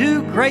 God,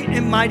 do great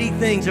and mighty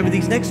things over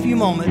these next few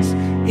moments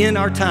in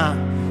our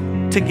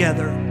time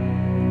together.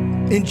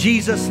 In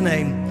Jesus'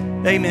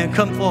 name, amen.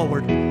 Come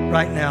forward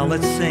right now.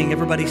 Let's sing.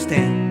 Everybody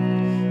stand.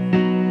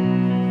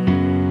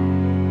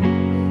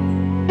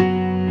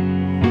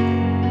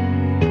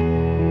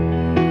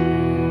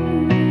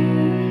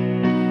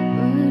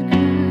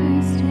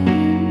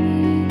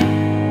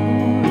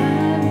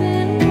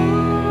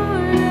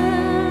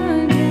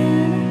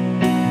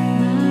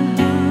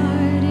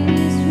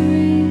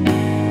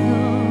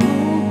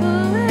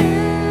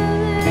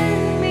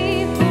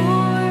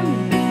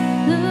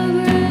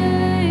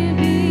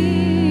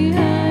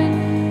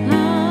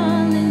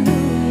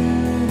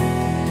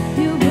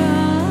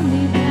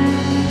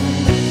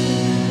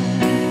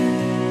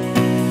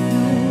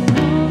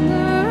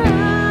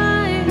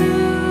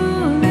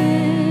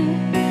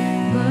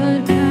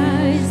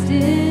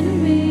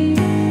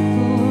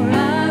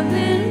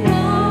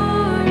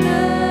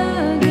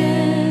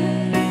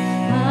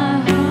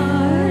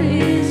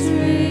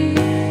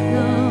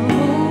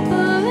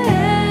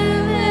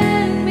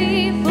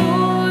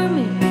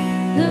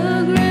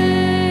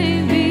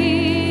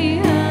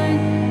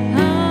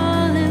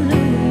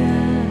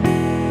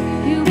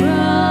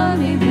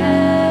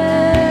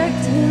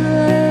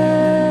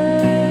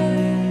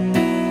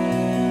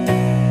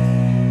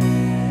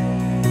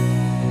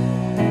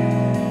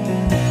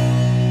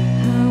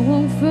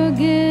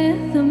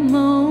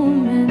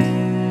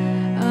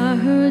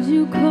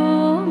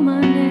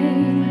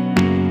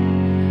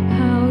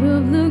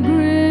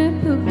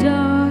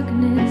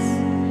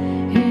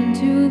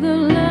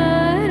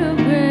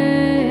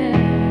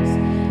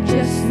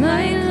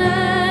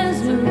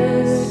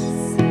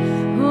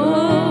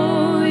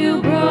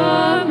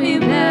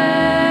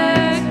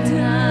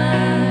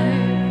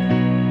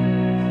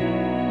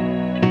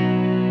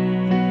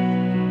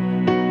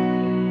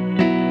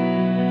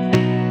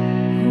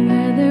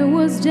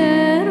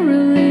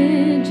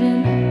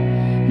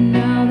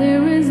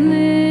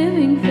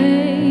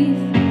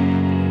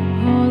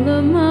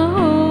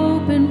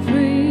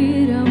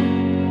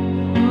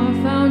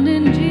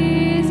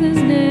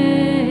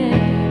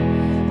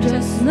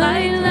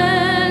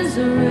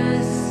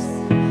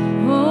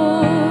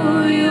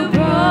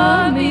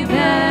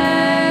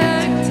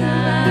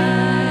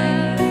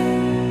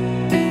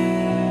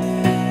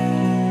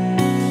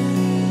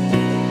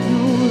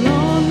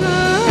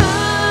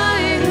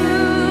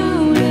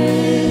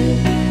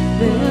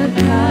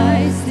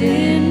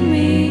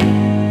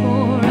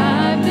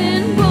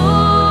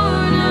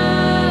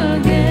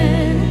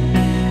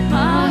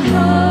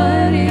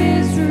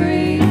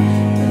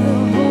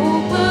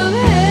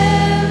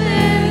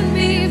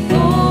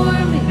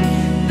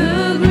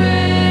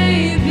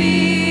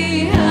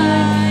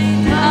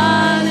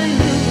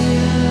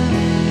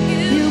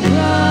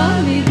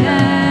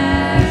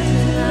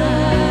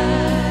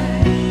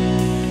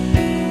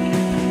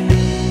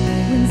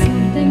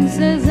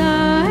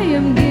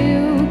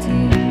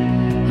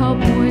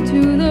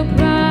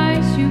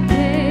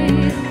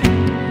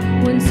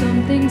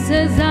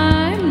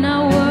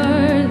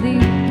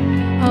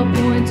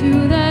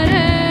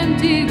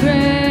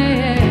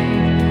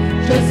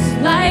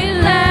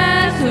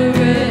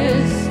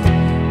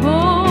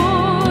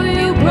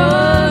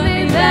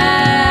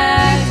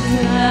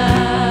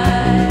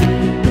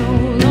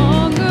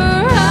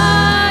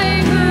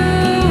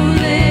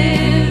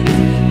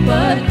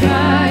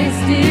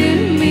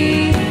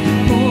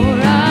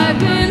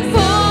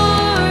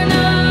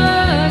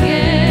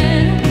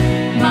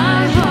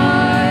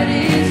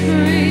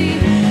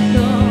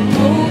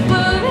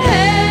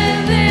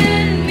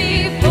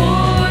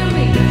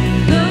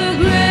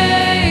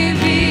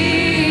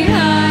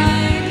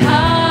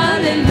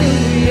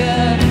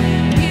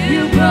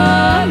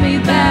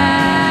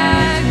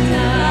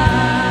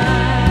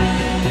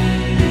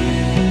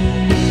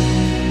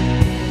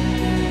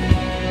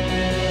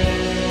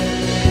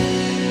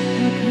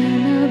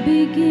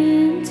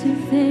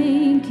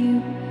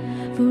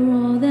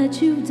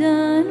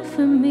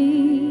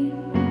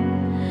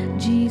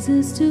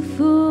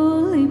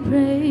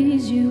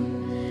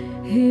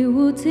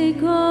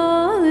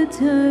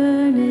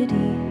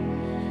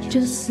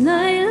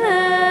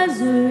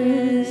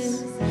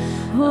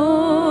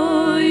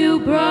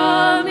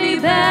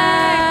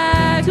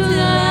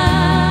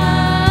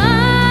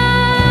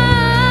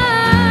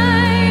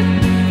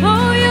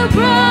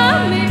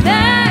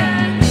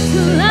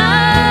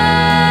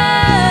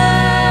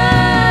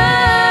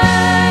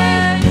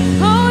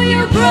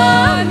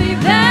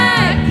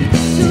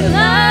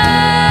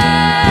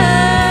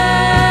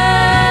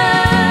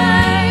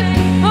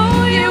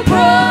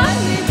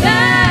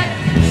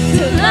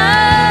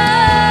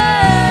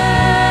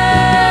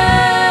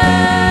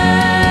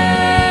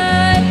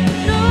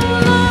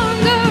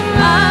 Longer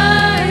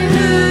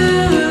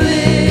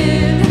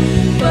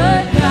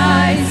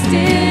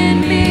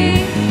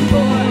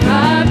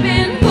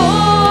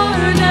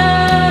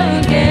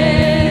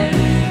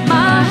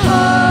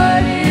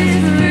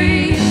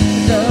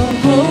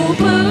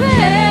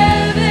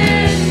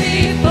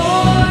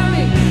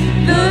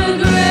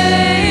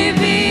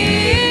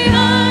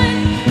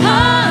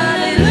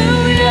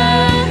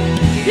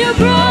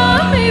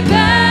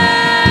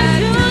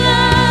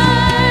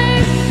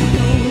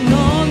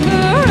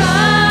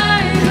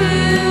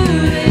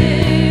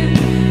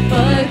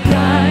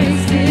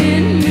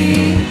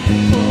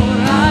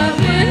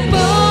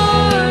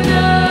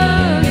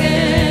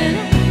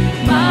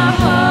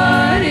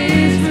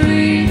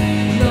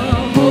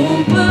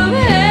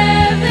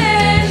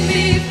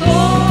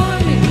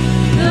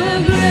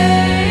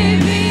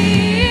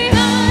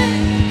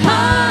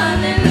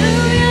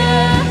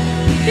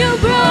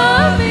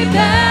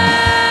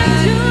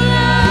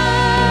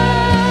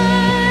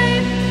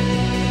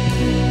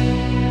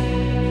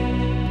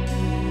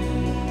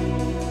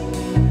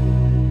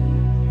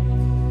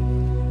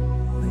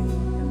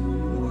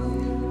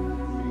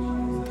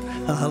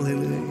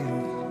Hallelujah.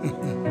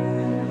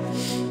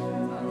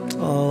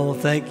 Oh,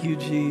 thank you,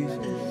 Jesus.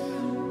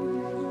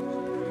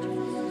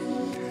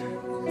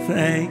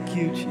 Thank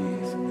you,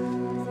 Jesus.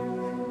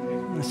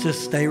 Let's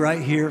just stay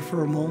right here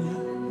for a moment.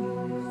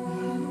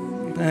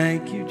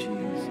 Thank you, Jesus.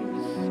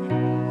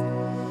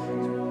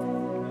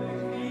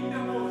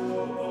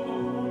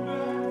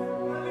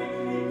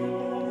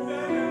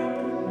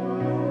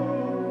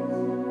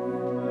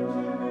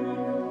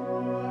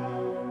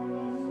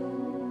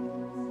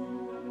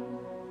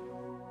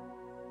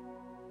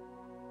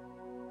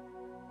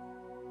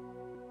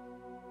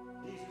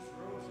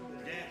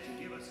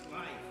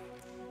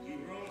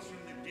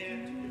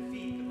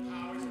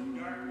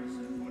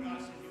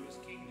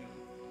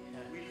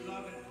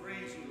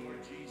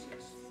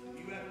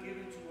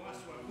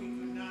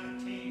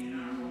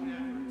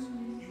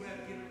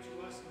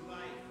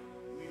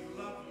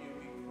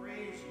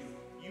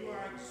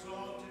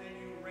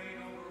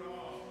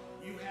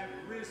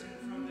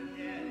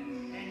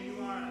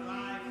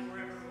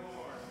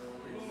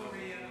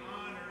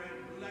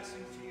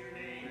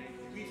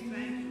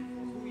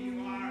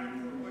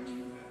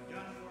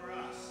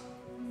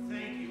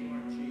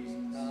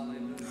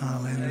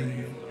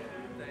 Hallelujah.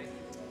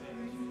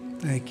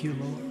 Thank you,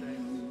 Lord.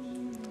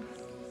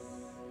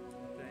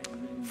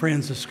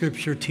 Friends, the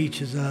scripture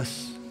teaches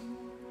us,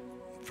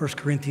 1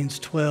 Corinthians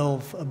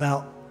 12,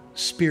 about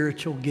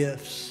spiritual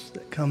gifts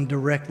that come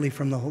directly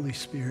from the Holy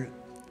Spirit.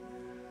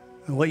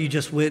 And what you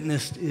just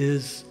witnessed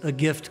is a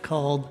gift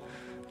called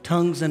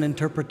tongues and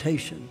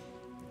interpretation.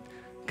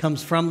 It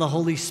comes from the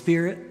Holy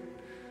Spirit.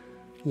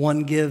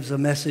 One gives a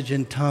message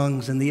in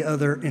tongues and the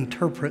other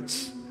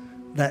interprets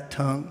that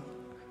tongue.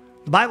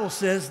 The Bible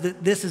says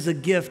that this is a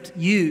gift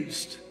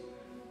used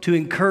to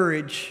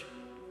encourage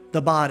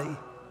the body.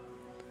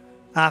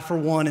 I, for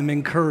one, am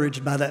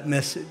encouraged by that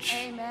message.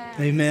 Amen.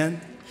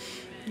 Amen.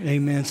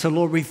 Amen. So,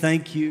 Lord, we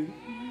thank you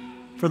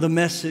for the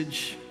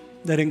message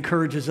that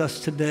encourages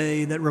us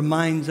today, that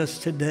reminds us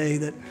today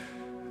that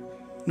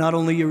not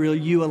only are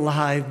you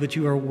alive, but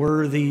you are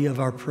worthy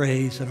of our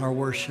praise and our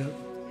worship.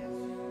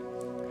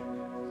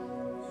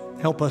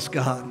 Help us,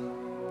 God.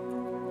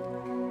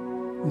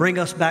 Bring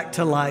us back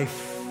to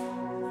life.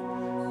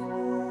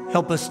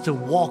 Help us to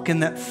walk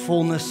in that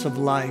fullness of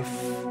life.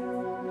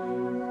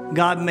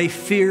 God, may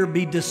fear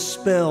be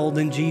dispelled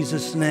in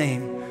Jesus'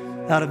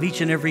 name out of each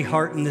and every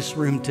heart in this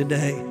room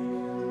today.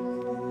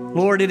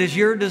 Lord, it is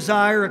your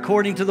desire,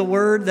 according to the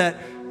word,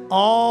 that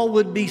all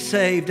would be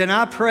saved. And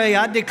I pray,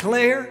 I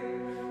declare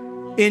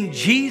in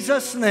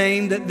Jesus'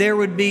 name that there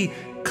would be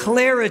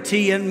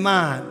clarity in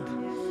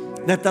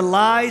mind, that the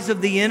lies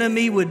of the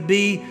enemy would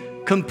be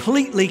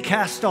completely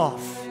cast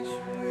off.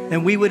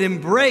 And we would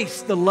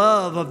embrace the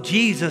love of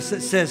Jesus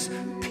that says,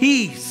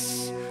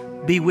 peace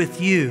be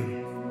with you.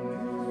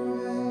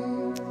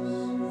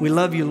 We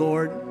love you,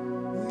 Lord.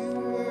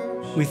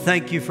 We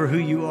thank you for who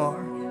you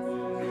are.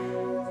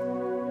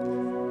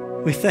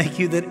 We thank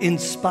you that in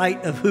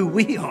spite of who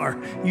we are,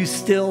 you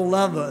still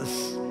love us.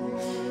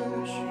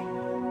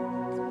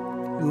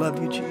 We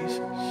love you, Jesus.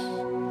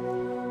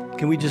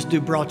 Can we just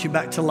brought you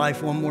back to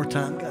life one more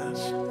time, guys?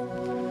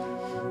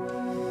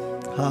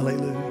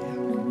 Hallelujah.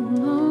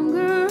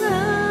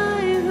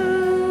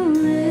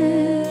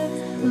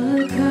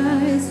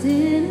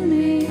 In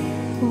me,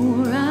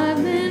 for I've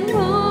been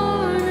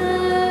born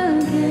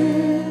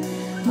again.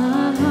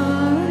 My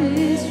heart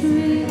is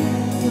free,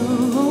 the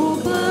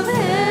hope of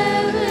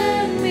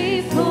heaven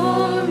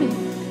before me,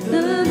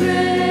 the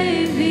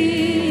grave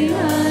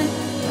behind.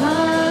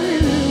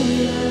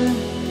 Hallelujah,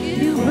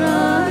 you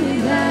brought me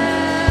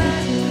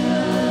back to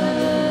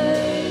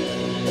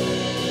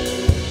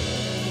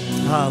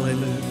life.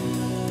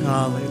 Hallelujah,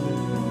 hallelujah.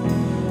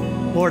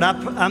 Lord,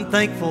 I'm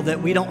thankful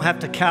that we don't have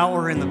to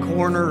cower in the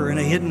corner or in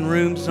a hidden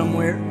room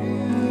somewhere.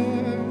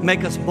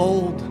 Make us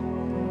bold.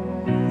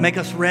 Make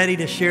us ready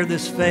to share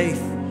this faith.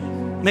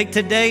 Make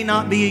today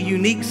not be a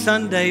unique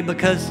Sunday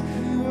because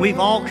we've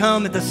all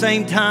come at the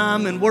same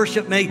time and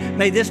worship.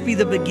 May this be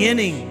the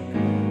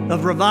beginning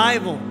of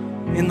revival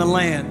in the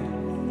land.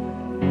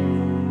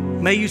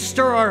 May you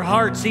stir our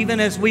hearts even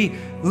as we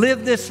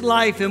live this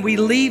life and we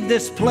leave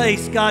this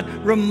place. God,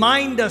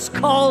 remind us,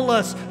 call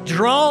us,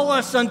 draw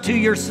us unto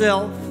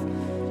yourself.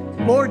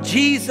 Lord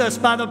Jesus,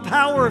 by the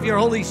power of your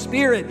Holy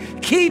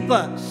Spirit, keep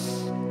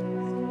us.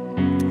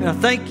 And I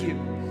thank you.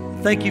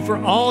 Thank you for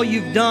all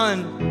you've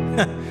done.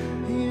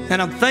 And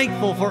I'm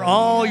thankful for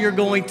all you're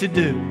going to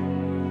do.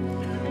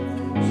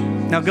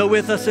 Now go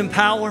with us in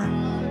power.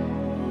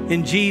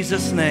 In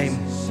Jesus' name,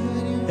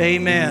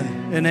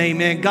 amen and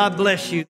amen. God bless you.